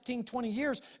last 15, 20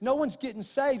 years. No one's getting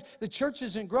saved. The church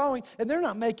isn't growing, and they're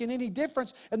not making any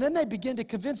difference. And then they begin to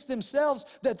convince themselves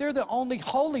that they're the only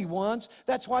holy ones.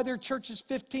 That's why their church is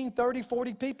 15, 30,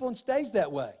 40 people and stays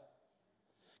that way.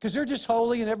 Because they're just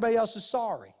holy and everybody else is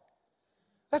sorry.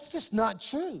 That's just not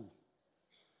true.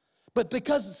 But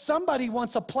because somebody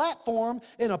wants a platform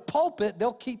in a pulpit,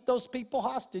 they'll keep those people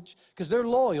hostage because they're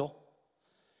loyal.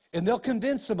 And they'll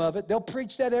convince them of it. They'll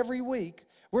preach that every week.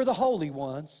 We're the holy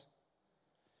ones.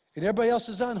 And everybody else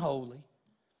is unholy.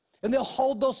 And they'll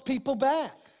hold those people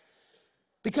back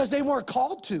because they weren't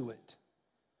called to it.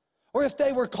 Or if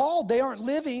they were called, they aren't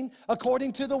living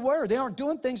according to the Word. They aren't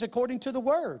doing things according to the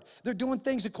Word. They're doing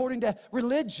things according to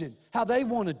religion, how they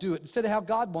want to do it instead of how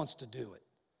God wants to do it.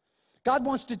 God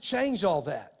wants to change all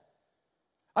that.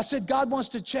 I said God wants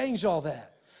to change all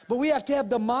that. But we have to have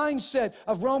the mindset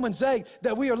of Romans 8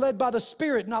 that we are led by the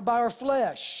Spirit, not by our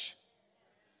flesh.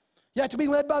 You have to be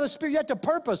led by the Spirit. You have to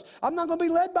purpose. I'm not going to be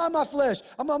led by my flesh.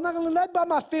 I'm not going to be led by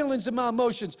my feelings and my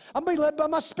emotions. I'm going to be led by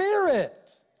my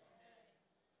Spirit.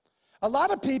 A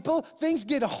lot of people, things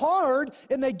get hard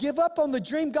and they give up on the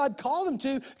dream God called them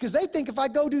to because they think if I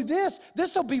go do this,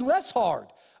 this will be less hard.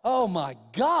 Oh my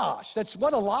gosh, that's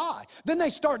what a lie. Then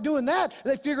they start doing that,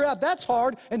 they figure out that's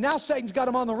hard, and now Satan's got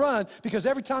them on the run because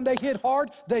every time they hit hard,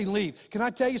 they leave. Can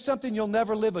I tell you something? You'll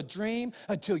never live a dream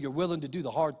until you're willing to do the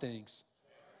hard things.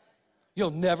 You'll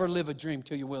never live a dream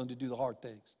until you're willing to do the hard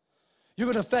things.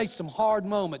 You're going to face some hard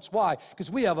moments. Why? Because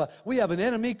we have an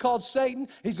enemy called Satan.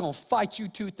 He's going to fight you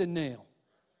tooth and nail.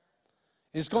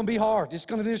 It's going to be hard. There's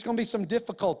going to be some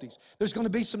difficulties. There's going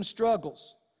to be some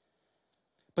struggles.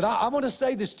 But I want to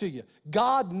say this to you.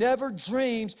 God never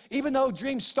dreams, even though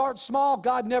dreams start small,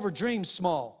 God never dreams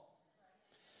small.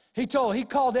 He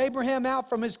called Abraham out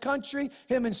from his country,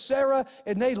 him and Sarah,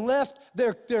 and they left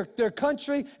their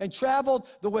country and traveled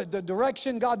the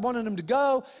direction God wanted them to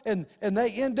go, and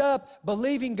they end up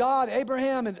believing God.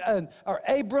 Abraham or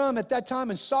Abram at that time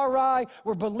and Sarai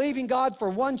were believing God for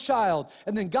one child,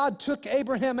 and then God took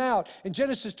Abraham out in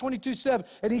Genesis 22:7,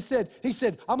 and he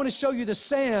said, I'm going to show you the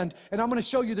sand, and I'm going to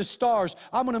show you the stars.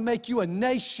 I'm going to make you a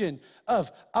nation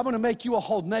I'm going to make you a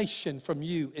whole nation from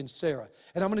you and Sarah.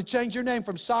 And I'm going to change your name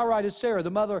from Sarai to Sarah,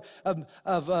 the mother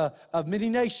of many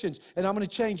nations. And I'm going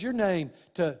to change your name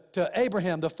to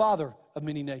Abraham, the father of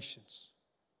many nations.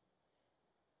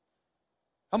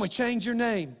 I'm going to change your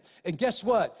name. And guess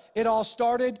what? It all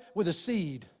started with a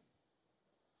seed.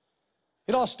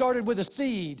 It all started with a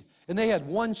seed. And they had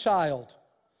one child.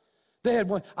 They had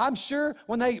one. I'm sure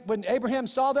when Abraham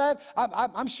saw that,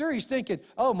 I'm sure he's thinking,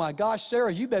 oh my gosh,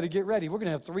 Sarah, you better get ready. We're going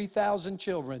to have 3,000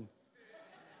 children.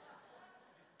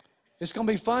 It's going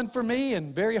to be fun for me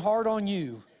and very hard on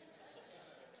you.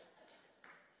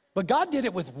 But God did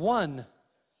it with one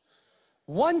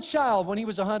child when he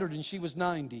was 100 and she was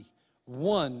 90.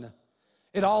 One.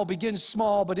 It all begins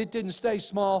small, but it didn't stay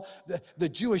small. The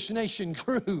Jewish nation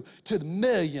grew to the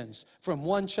millions from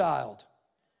one child,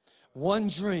 one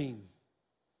dream.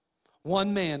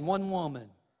 One man, one woman,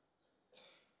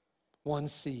 one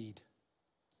seed.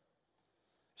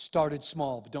 Started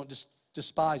small, but don't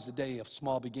despise the day of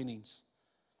small beginnings.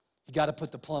 You got to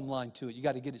put the plumb line to it. You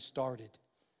got to get it started.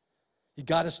 You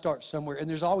got to start somewhere. And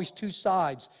there's always two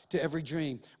sides to every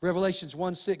dream. Revelations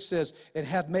 1:6 says, and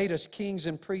have made us kings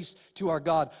and priests to our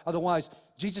God. Otherwise,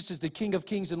 Jesus is the King of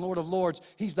kings and Lord of lords.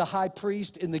 He's the high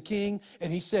priest and the king.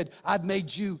 And he said, I've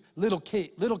made you little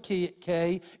k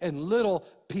and little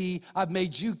p. I've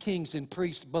made you kings and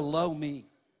priests below me.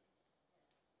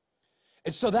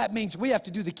 And so that means we have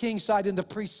to do the king side and the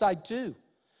priest side too.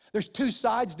 There's two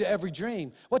sides to every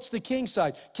dream. What's the king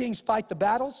side? Kings fight the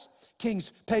battles.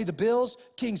 Kings pay the bills.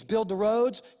 Kings build the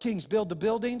roads. Kings build the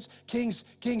buildings. Kings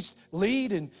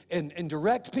lead and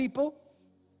direct people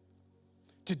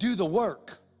to do the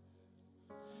work.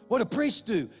 What do priests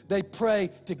do? They pray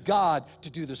to God to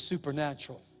do the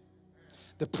supernatural.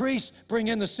 The priests bring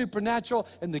in the supernatural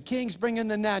and the kings bring in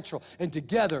the natural. And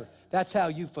together, that's how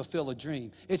you fulfill a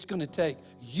dream. It's going to take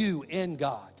you and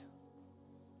God.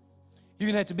 You're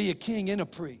going to have to be a king and a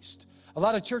priest. A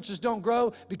lot of churches don't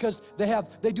grow because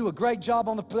they do a great job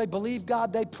they believe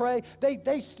God, they pray.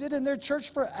 They sit in their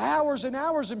church for hours and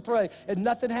hours and pray and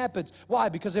nothing happens. Why?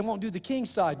 Because they won't do the king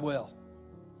side well.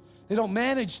 They don't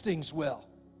manage things well.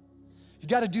 You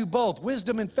got to do both.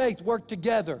 Wisdom and faith work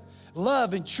together.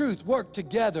 Love and truth work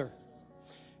together.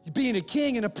 Being a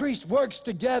king and a priest works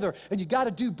together, and you got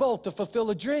to do both to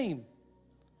fulfill a dream.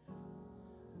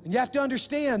 And you have to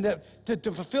understand that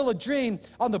to fulfill a dream,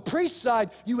 on the priest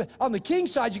side, on the king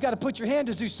side, you got to put your hand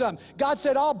to do something. God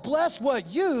said, I'll bless what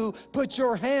you put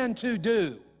your hand to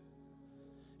do.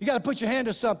 You got to put your hand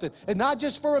to something, and not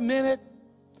just for a minute.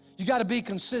 You got to be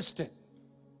consistent.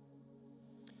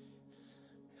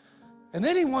 And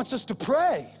then he wants us to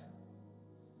pray.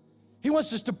 He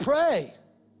wants us to pray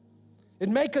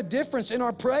and make a difference in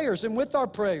our prayers and with our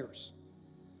prayers.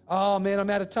 Oh, man, I'm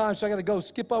out of time, so I got to go.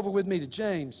 Skip over with me to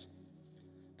James,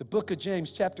 the book of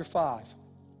James, chapter 5.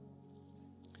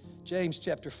 James,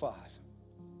 chapter 5.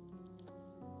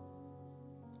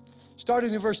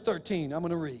 Starting in verse 13, I'm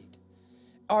going to read.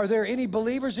 Are there any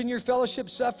believers in your fellowship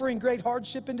suffering great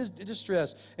hardship and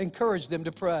distress? Encourage them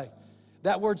to pray.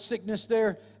 That word sickness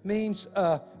there means,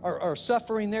 or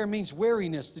suffering there means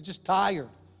weariness. They're just tired.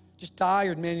 Just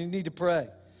tired, man. You need to pray.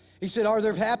 He said, are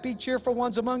there happy, cheerful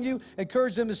ones among you?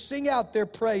 Encourage them to sing out their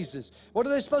praises. What are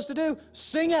they supposed to do?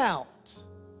 Sing out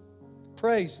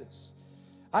praises.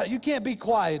 You can't be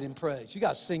quiet in praise. You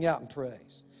got to sing out in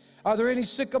praise. Are there any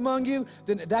sick among you?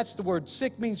 Then that's the word.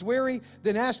 Sick means weary.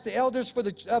 Then ask the elders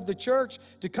of the church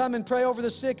to come and pray over the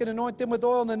sick and anoint them with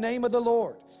oil in the name of the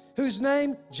Lord. Whose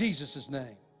name? Jesus'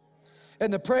 name.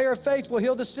 And the prayer of faith will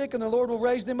heal the sick, and the Lord will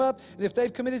raise them up. And if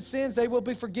they've committed sins, they will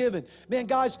be forgiven. Man,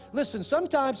 guys, listen,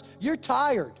 sometimes you're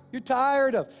tired. You're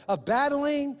tired of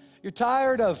battling. You're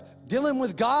tired of dealing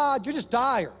with God. You're just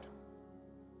tired.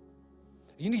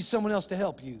 You need someone else to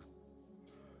help you.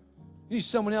 You need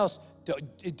someone else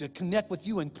to connect with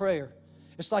you in prayer.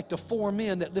 It's like the four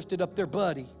men that lifted up their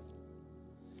buddy.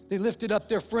 They lifted up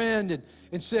their friend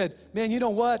and said, man, you know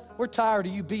what? We're tired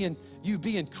of you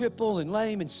being crippled and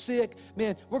lame and sick.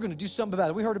 Man, we're going to do something about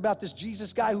it. We heard about this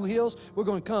Jesus guy who heals. We're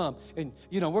going to come. And,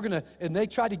 and they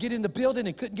tried to get in the building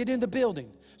and couldn't get in the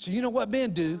building. So you know what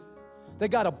men do? They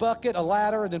got a bucket, a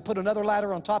ladder, and then put another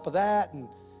ladder on top of that and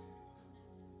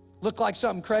looked like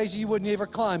something crazy you wouldn't ever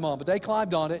climb on, but they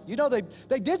climbed on it. You know, they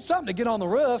did something to get on the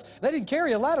roof. They didn't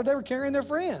carry a ladder. They were carrying their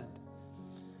friend.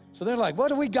 So they're like, what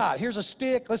do we got? Here's a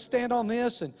stick. Let's stand on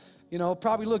this. And,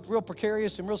 probably looked real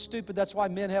precarious and real stupid. That's why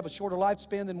men have a shorter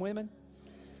lifespan than women.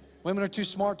 Women are too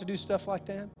smart to do stuff like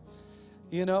that.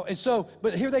 And so,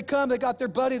 but here they come. They got their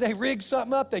buddy. They rig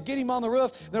something up. They get him on the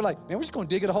roof. They're like, man, we're just going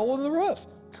to dig a hole in the roof.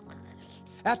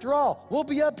 After all, we'll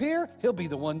be up here. He'll be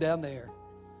the one down there.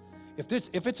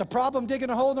 If it's a problem digging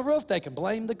a hole in the roof, they can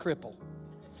blame the cripple.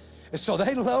 And so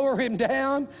they lower him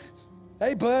down.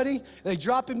 Hey, buddy. They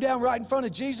drop him down right in front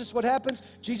of Jesus. What happens?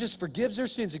 Jesus forgives their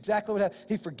sins. Exactly what happens.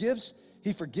 He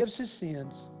forgives his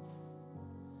sins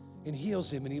and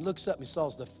heals him. And he looks up and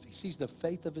he sees the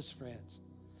faith of his friends.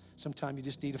 Sometimes you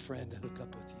just need a friend to hook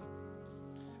up with you.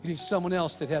 You need someone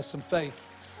else that has some faith.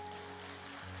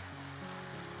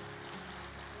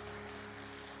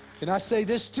 Can I say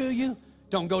this to you?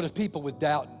 Don't go to people with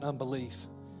doubt and unbelief.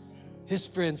 His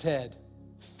friends had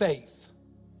faith.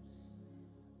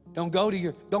 Don't go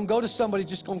to somebody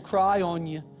just going to cry on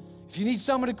you. If you need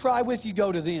someone to cry with, you go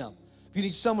to them. If you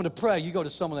need someone to pray, you go to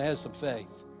someone that has some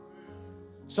faith.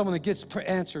 Someone that gets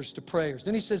answers to prayers.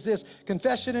 Then he says this,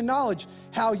 confession and knowledge,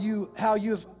 how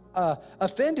you've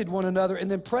offended one another,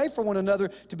 and then pray for one another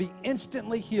to be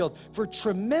instantly healed. For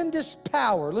tremendous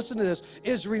power, listen to this,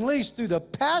 is released through the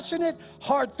passionate,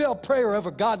 heartfelt prayer of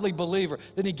a godly believer.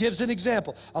 Then he gives an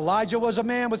example. Elijah was a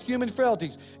man with human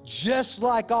frailties, just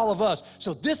like all of us.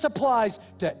 So this applies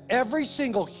to every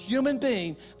single human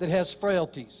being that has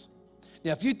frailties.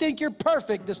 Now, if you think you're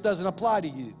perfect, this doesn't apply to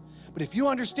you. But if you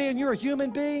understand you're a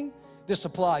human being, this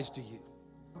applies to you.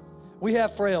 We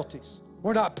have frailties.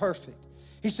 We're not perfect.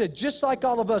 He said, just like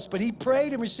all of us, but he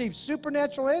prayed and received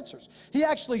supernatural answers. He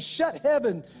actually shut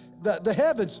the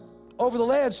heavens over the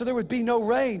land so there would be no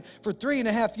rain for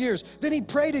 3.5 years. Then he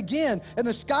prayed again, and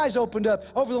the skies opened up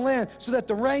over the land so that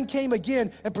the rain came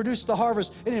again and produced the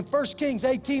harvest. And in 1 Kings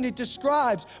 18, it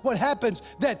describes what happens,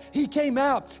 that he came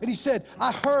out and he said,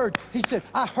 I heard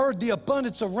the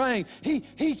abundance of rain.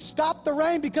 He stopped the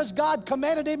rain because God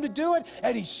commanded him to do it,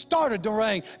 and he started the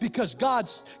rain because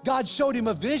God showed him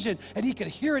a vision, and he could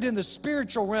hear it in the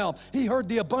spiritual realm. He heard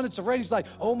the abundance of rain. He's like,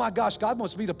 oh my gosh, God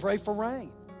wants me to pray for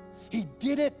rain. He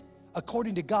did it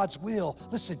according to God's will.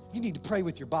 Listen, you need to pray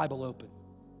with your Bible open.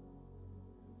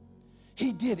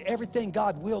 He did everything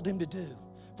God willed him to do.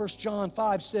 1 John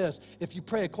 5 says, if you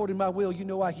pray according to my will, you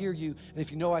know I hear you. And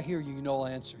if you know I hear you, you know I'll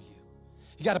answer you.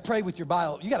 You got to pray with your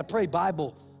Bible. You got to pray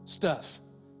Bible stuff.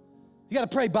 You got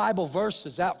to pray Bible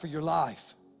verses out for your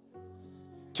life.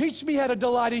 Teach me how to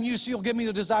delight in you so you'll give me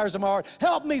the desires of my heart.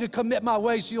 Help me to commit my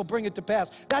ways so you'll bring it to pass.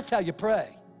 That's how you pray.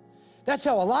 That's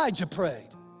how Elijah prayed.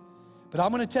 But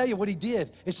I'm going to tell you what he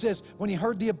did. It says when he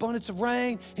heard the abundance of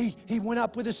rain, he went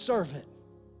up with his servant.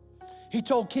 He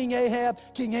told King Ahab,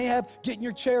 get in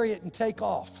your chariot and take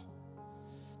off.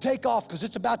 Take off because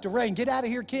it's about to rain. Get out of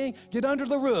here, king. Get under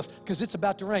the roof because it's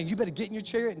about to rain. You better get in your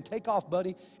chariot and take off,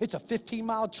 buddy. It's a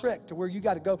 15-mile trek to where you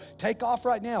got to go. Take off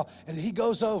right now. And he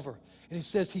goes over, and it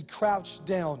says he crouched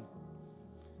down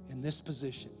in this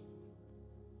position.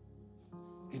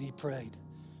 And he prayed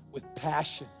with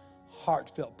passion,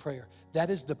 heartfelt prayer. That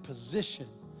is the position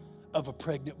of a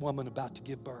pregnant woman about to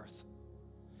give birth.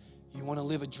 You want to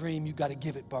live a dream, you got to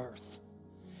give it birth.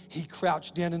 He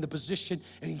crouched down in the position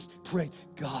and he prayed,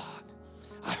 God,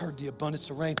 I heard the abundance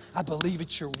of rain. I believe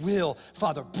it's your will.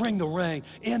 Father, bring the rain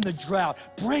in the drought.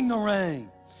 Bring the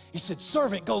rain. He said,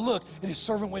 servant, go look. And his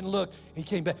servant went and looked. He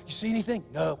came back. You see anything?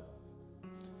 No.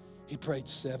 He prayed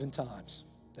 7 times.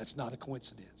 That's not a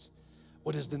coincidence.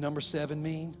 What does the number 7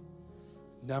 mean?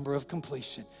 Number of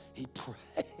completion. He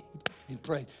prayed and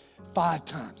prayed 5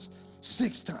 times,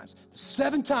 6 times. The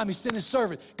 7th time he sent his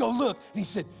servant, go look.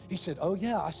 And he said, oh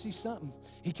yeah, I see something.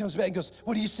 He comes back and goes,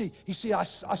 what do you see? He said, I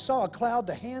saw a cloud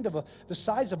the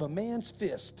size of a man's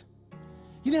fist.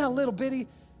 You know how little bitty,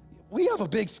 we have a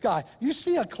big sky. You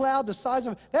see a cloud the size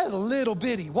of, that's a little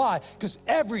bitty. Why? Because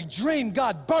every dream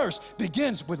God bursts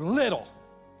begins with little.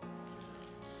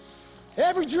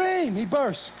 Every dream he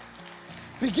bursts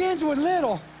begins with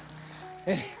little.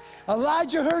 And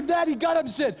Elijah heard that. He got up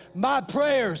and said, my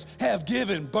prayers have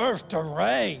given birth to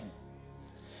rain.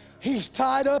 He's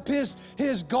tied up his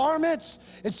garments.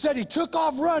 It said he took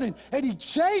off running and he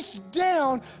chased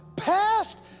down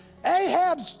past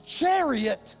Ahab's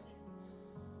chariot.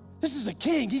 This is a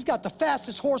king. He's got the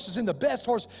fastest horses and the best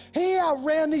horses. He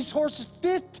outran these horses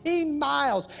 15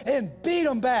 miles and beat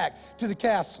them back to the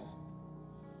castle.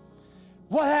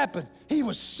 What happened? He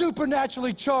was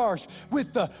supernaturally charged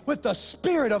with the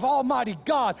Spirit of Almighty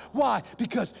God. Why?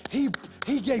 Because he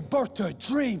gave birth to a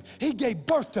dream. He gave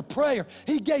birth to prayer.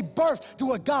 He gave birth to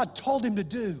what God told him to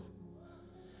do.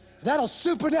 That'll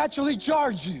supernaturally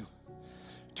charge you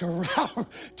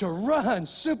to run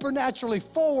supernaturally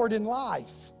forward in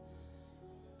life.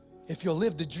 If you'll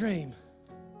live the dream,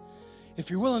 if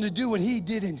you're willing to do what he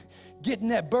did and get in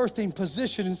that birthing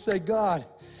position and say, God,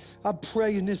 I'm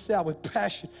praying this out with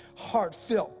passion,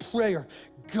 heartfelt prayer.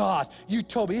 God, you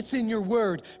told me, it's in your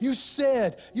word. You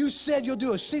said you'll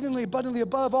do exceedingly abundantly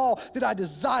above all that I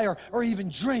desire or even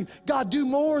dream. God, do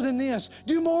more than this.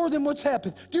 Do more than what's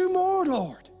happened. Do more,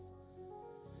 Lord.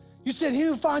 You said he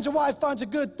who finds a wife finds a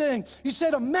good thing. You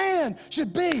said a man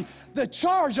should be the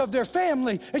charge of their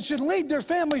family and should lead their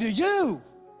family to you.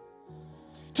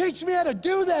 Teach me how to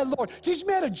do that, Lord. Teach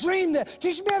me how to dream that.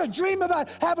 Teach me how to dream about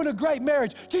having a great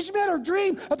marriage. Teach me how to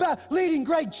dream about leading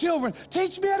great children.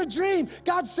 Teach me how to dream.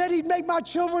 God said he'd make my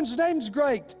children's names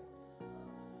great.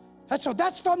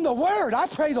 That's from the word. I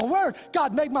pray the word.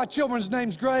 God, make my children's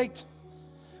names great.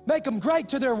 Make them great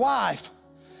to their wife.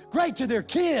 Great to their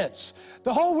kids.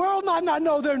 The whole world might not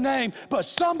know their name, but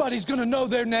somebody's going to know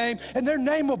their name, and their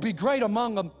name will be great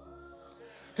among them.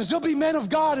 Because they'll be men of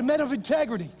God and men of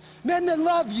integrity, men that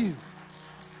love you.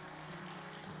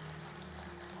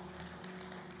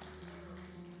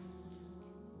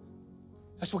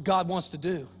 That's what God wants to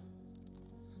do.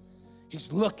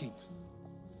 He's looking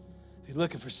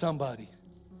for somebody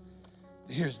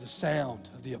that hears the sound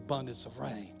of the abundance of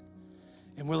rain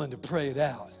and willing to pray it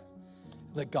out.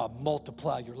 Let God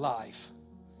multiply your life.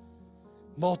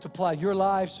 Multiply your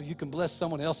life so you can bless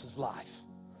someone else's life.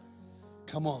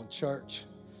 Come on, church.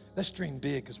 Let's dream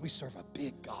big because we serve a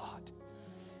big God.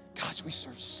 Gosh, we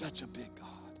serve such a big God.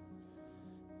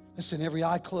 Listen, every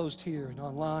eye closed here and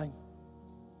online.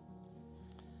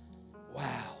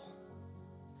 Wow.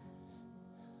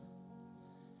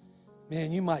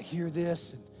 Man, you might hear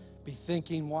this and be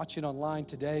thinking, watching online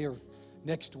today or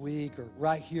next week or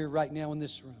right here, right now in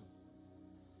this room,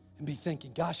 and be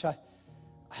thinking, gosh, I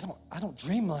don't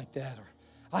dream like that, or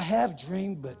I have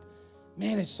dreamed, but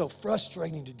man, it's so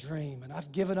frustrating to dream, and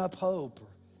I've given up hope, or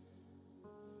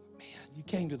man, you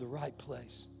came to the right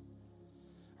place.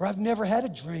 Or I've never had a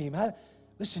dream.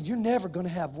 Listen, you're never going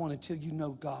to have one until you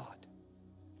know God.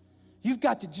 You've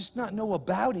got to just not know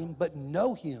about Him, but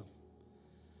know Him,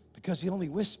 because He only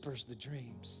whispers the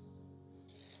dreams.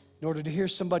 In order to hear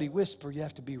somebody whisper, you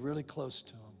have to be really close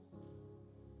to Him.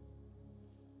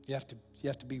 You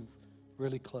have to be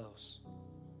really close.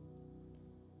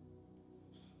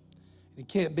 It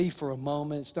can't be for a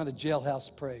moment. It's not a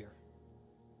jailhouse prayer.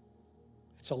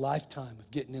 It's a lifetime of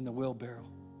getting in the wheelbarrow.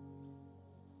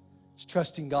 It's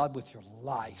trusting God with your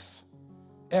life.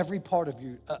 Every part of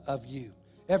you.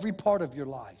 Every part of your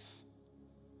life.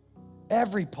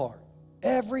 Every part.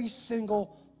 Every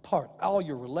single part. All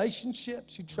your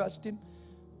relationships, you trust Him.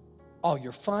 All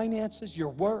your finances, your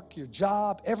work, your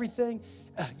job, everything.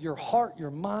 Your heart, your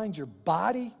mind, your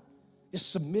body is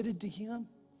submitted to Him.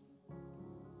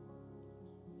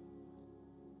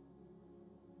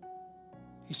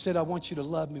 He said, I want you to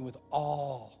love me with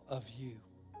all of you.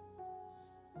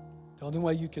 The only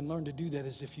way you can learn to do that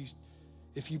is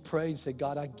if you pray and say,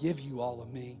 God, I give you all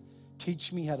of me.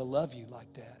 Teach me how to love you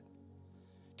like that.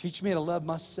 Teach me how to love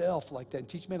myself like that. And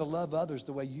teach me how to love others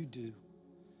the way you do.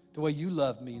 The way you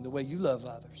love me and the way you love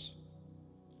others.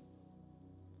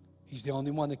 He's the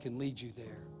only one that can lead you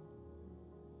there.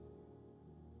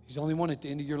 He's the only one at the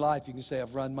end of your life you can say,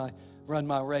 I've run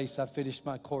my race. I've finished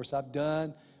my course. I've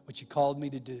done what you called me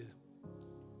to do.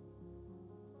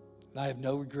 And I have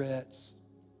no regrets.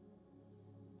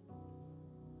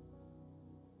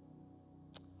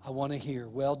 I want to hear,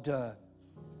 well done,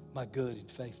 my good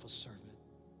and faithful servant.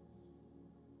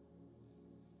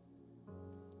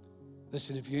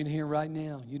 Listen, if you're in here right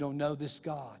now, you don't know this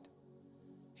God.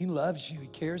 He loves you. He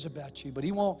cares about you. But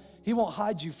He won't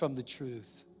hide you from the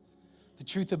truth. The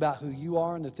truth about who you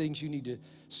are and the things you need to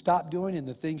stop doing and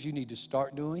the things you need to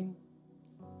start doing.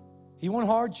 He won't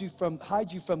hide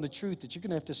you from the truth that you're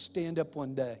going to have to stand up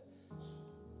one day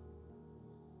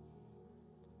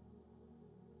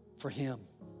for Him,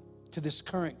 to this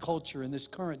current culture and this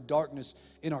current darkness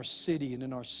in our city and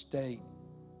in our state.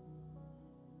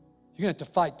 You're going to have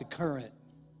to fight the current.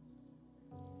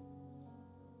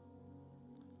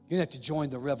 You're going to have to join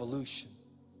the revolution.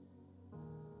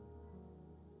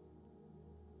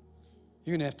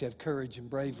 You're going to have courage and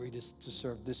bravery to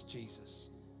serve this Jesus,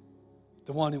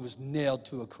 the one who was nailed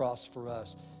to a cross for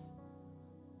us.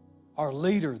 Our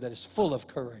leader that is full of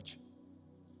courage.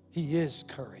 He is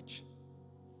courage.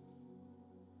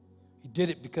 He did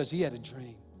it because He had a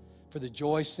dream. For the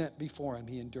joy set before Him,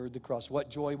 He endured the cross. What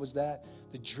joy was that?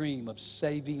 The dream of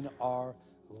saving our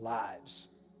lives.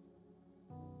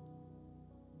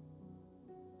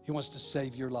 He wants to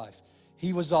save your life.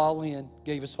 He was all in,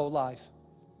 gave His whole life.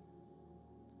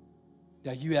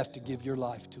 Now you have to give your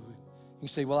life to Him. You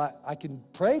say, well, I can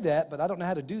pray that, but I don't know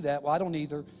how to do that. Well, I don't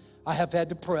either. I have had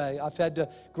to pray. I've had to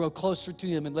grow closer to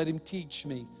Him and let Him teach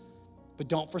me. But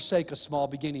don't forsake a small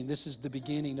beginning. This is the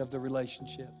beginning of the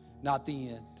relationship, not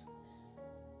the end.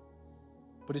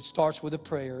 But it starts with a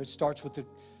prayer. It starts with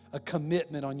a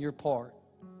commitment on your part,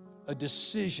 a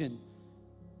decision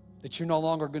that you're no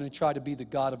longer going to try to be the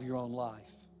God of your own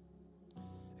life.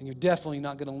 And you're definitely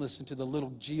not going to listen to the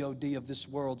little God of this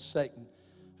world, Satan,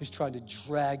 who's trying to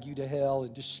drag you to hell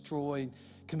and destroy and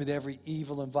commit every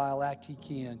evil and vile act he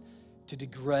can to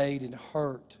degrade and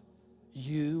hurt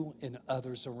you and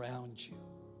others around you.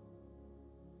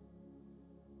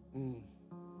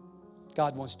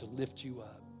 God wants to lift you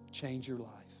up, change your life.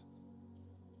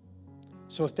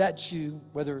 So if that's you,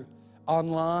 whether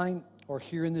online or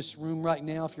here in this room right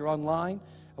now, if you're online,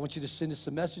 I want you to send us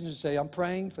a message and say, I'm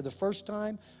praying for the first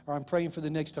time, or I'm praying for the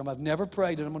next time. I've never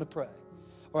prayed and I'm going to pray.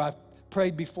 Or I've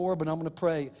prayed before, but I'm going to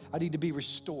pray. I need to be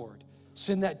restored.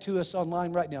 Send that to us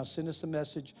online right now. Send us a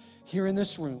message here in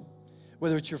this room.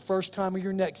 Whether it's your first time or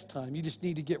your next time, you just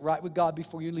need to get right with God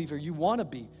before you leave here. You want to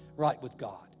be right with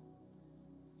God.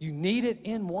 You need it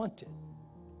and want it.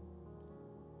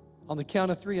 On the count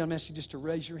of 3, I'm going to ask you just to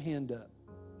raise your hand up.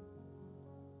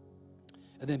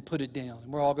 And then put it down.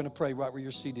 And we're all going to pray right where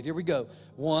you're seated. Here we go.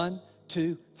 1,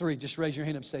 2, 3. Just raise your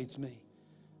hand up and say, it's me.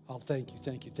 Oh, thank you,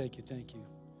 thank you, thank you, thank you.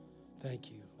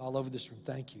 Thank you. All over this room,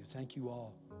 thank you. Thank you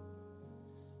all.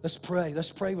 Let's pray.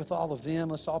 Let's pray with all of them.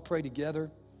 Let's all pray together.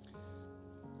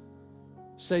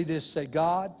 Say this. Say,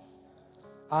 God,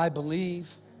 I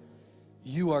believe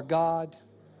you are God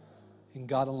and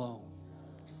God alone.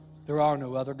 There are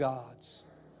no other gods.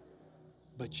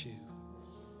 but you.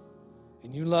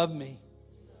 And you love me.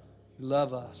 You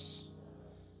love us.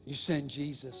 You sent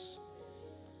Jesus.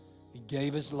 He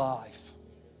gave his life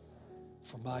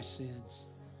for my sins.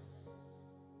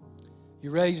 You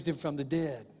raised him from the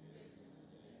dead,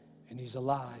 and he's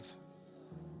alive.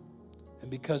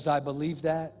 And because I believe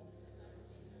that,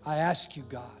 I ask you,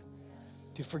 God,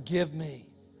 to forgive me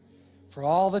for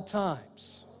all the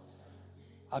times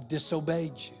I've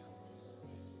disobeyed you,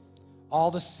 all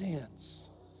the sins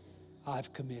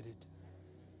I've committed.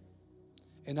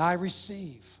 And I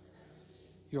receive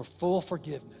your full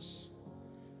forgiveness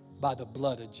by the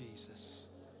blood of Jesus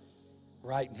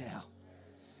right now.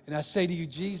 And I say to you,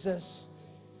 Jesus,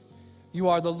 you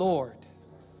are the Lord,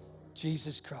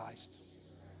 Jesus Christ,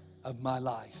 of my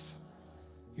life.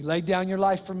 You laid down your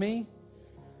life for me.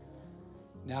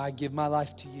 Now I give my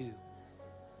life to you.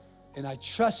 And I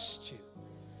trust you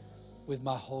with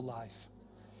my whole life.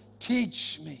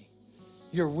 Teach me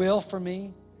your will for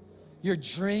me, your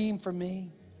dream for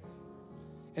me,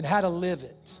 and how to live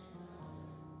it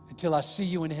until I see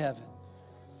you in heaven.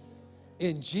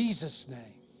 In Jesus'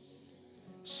 name,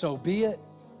 so be it.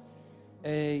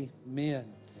 Amen.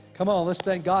 Come on, let's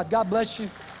thank God. God bless you.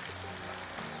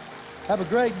 Have a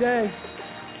great day.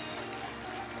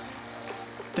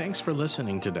 Thanks for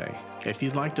listening today. If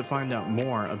you'd like to find out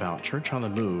more about Church on the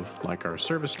Move, like our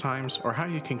service times or how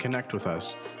you can connect with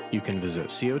us, you can visit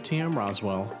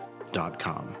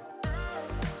cotmroswell.com.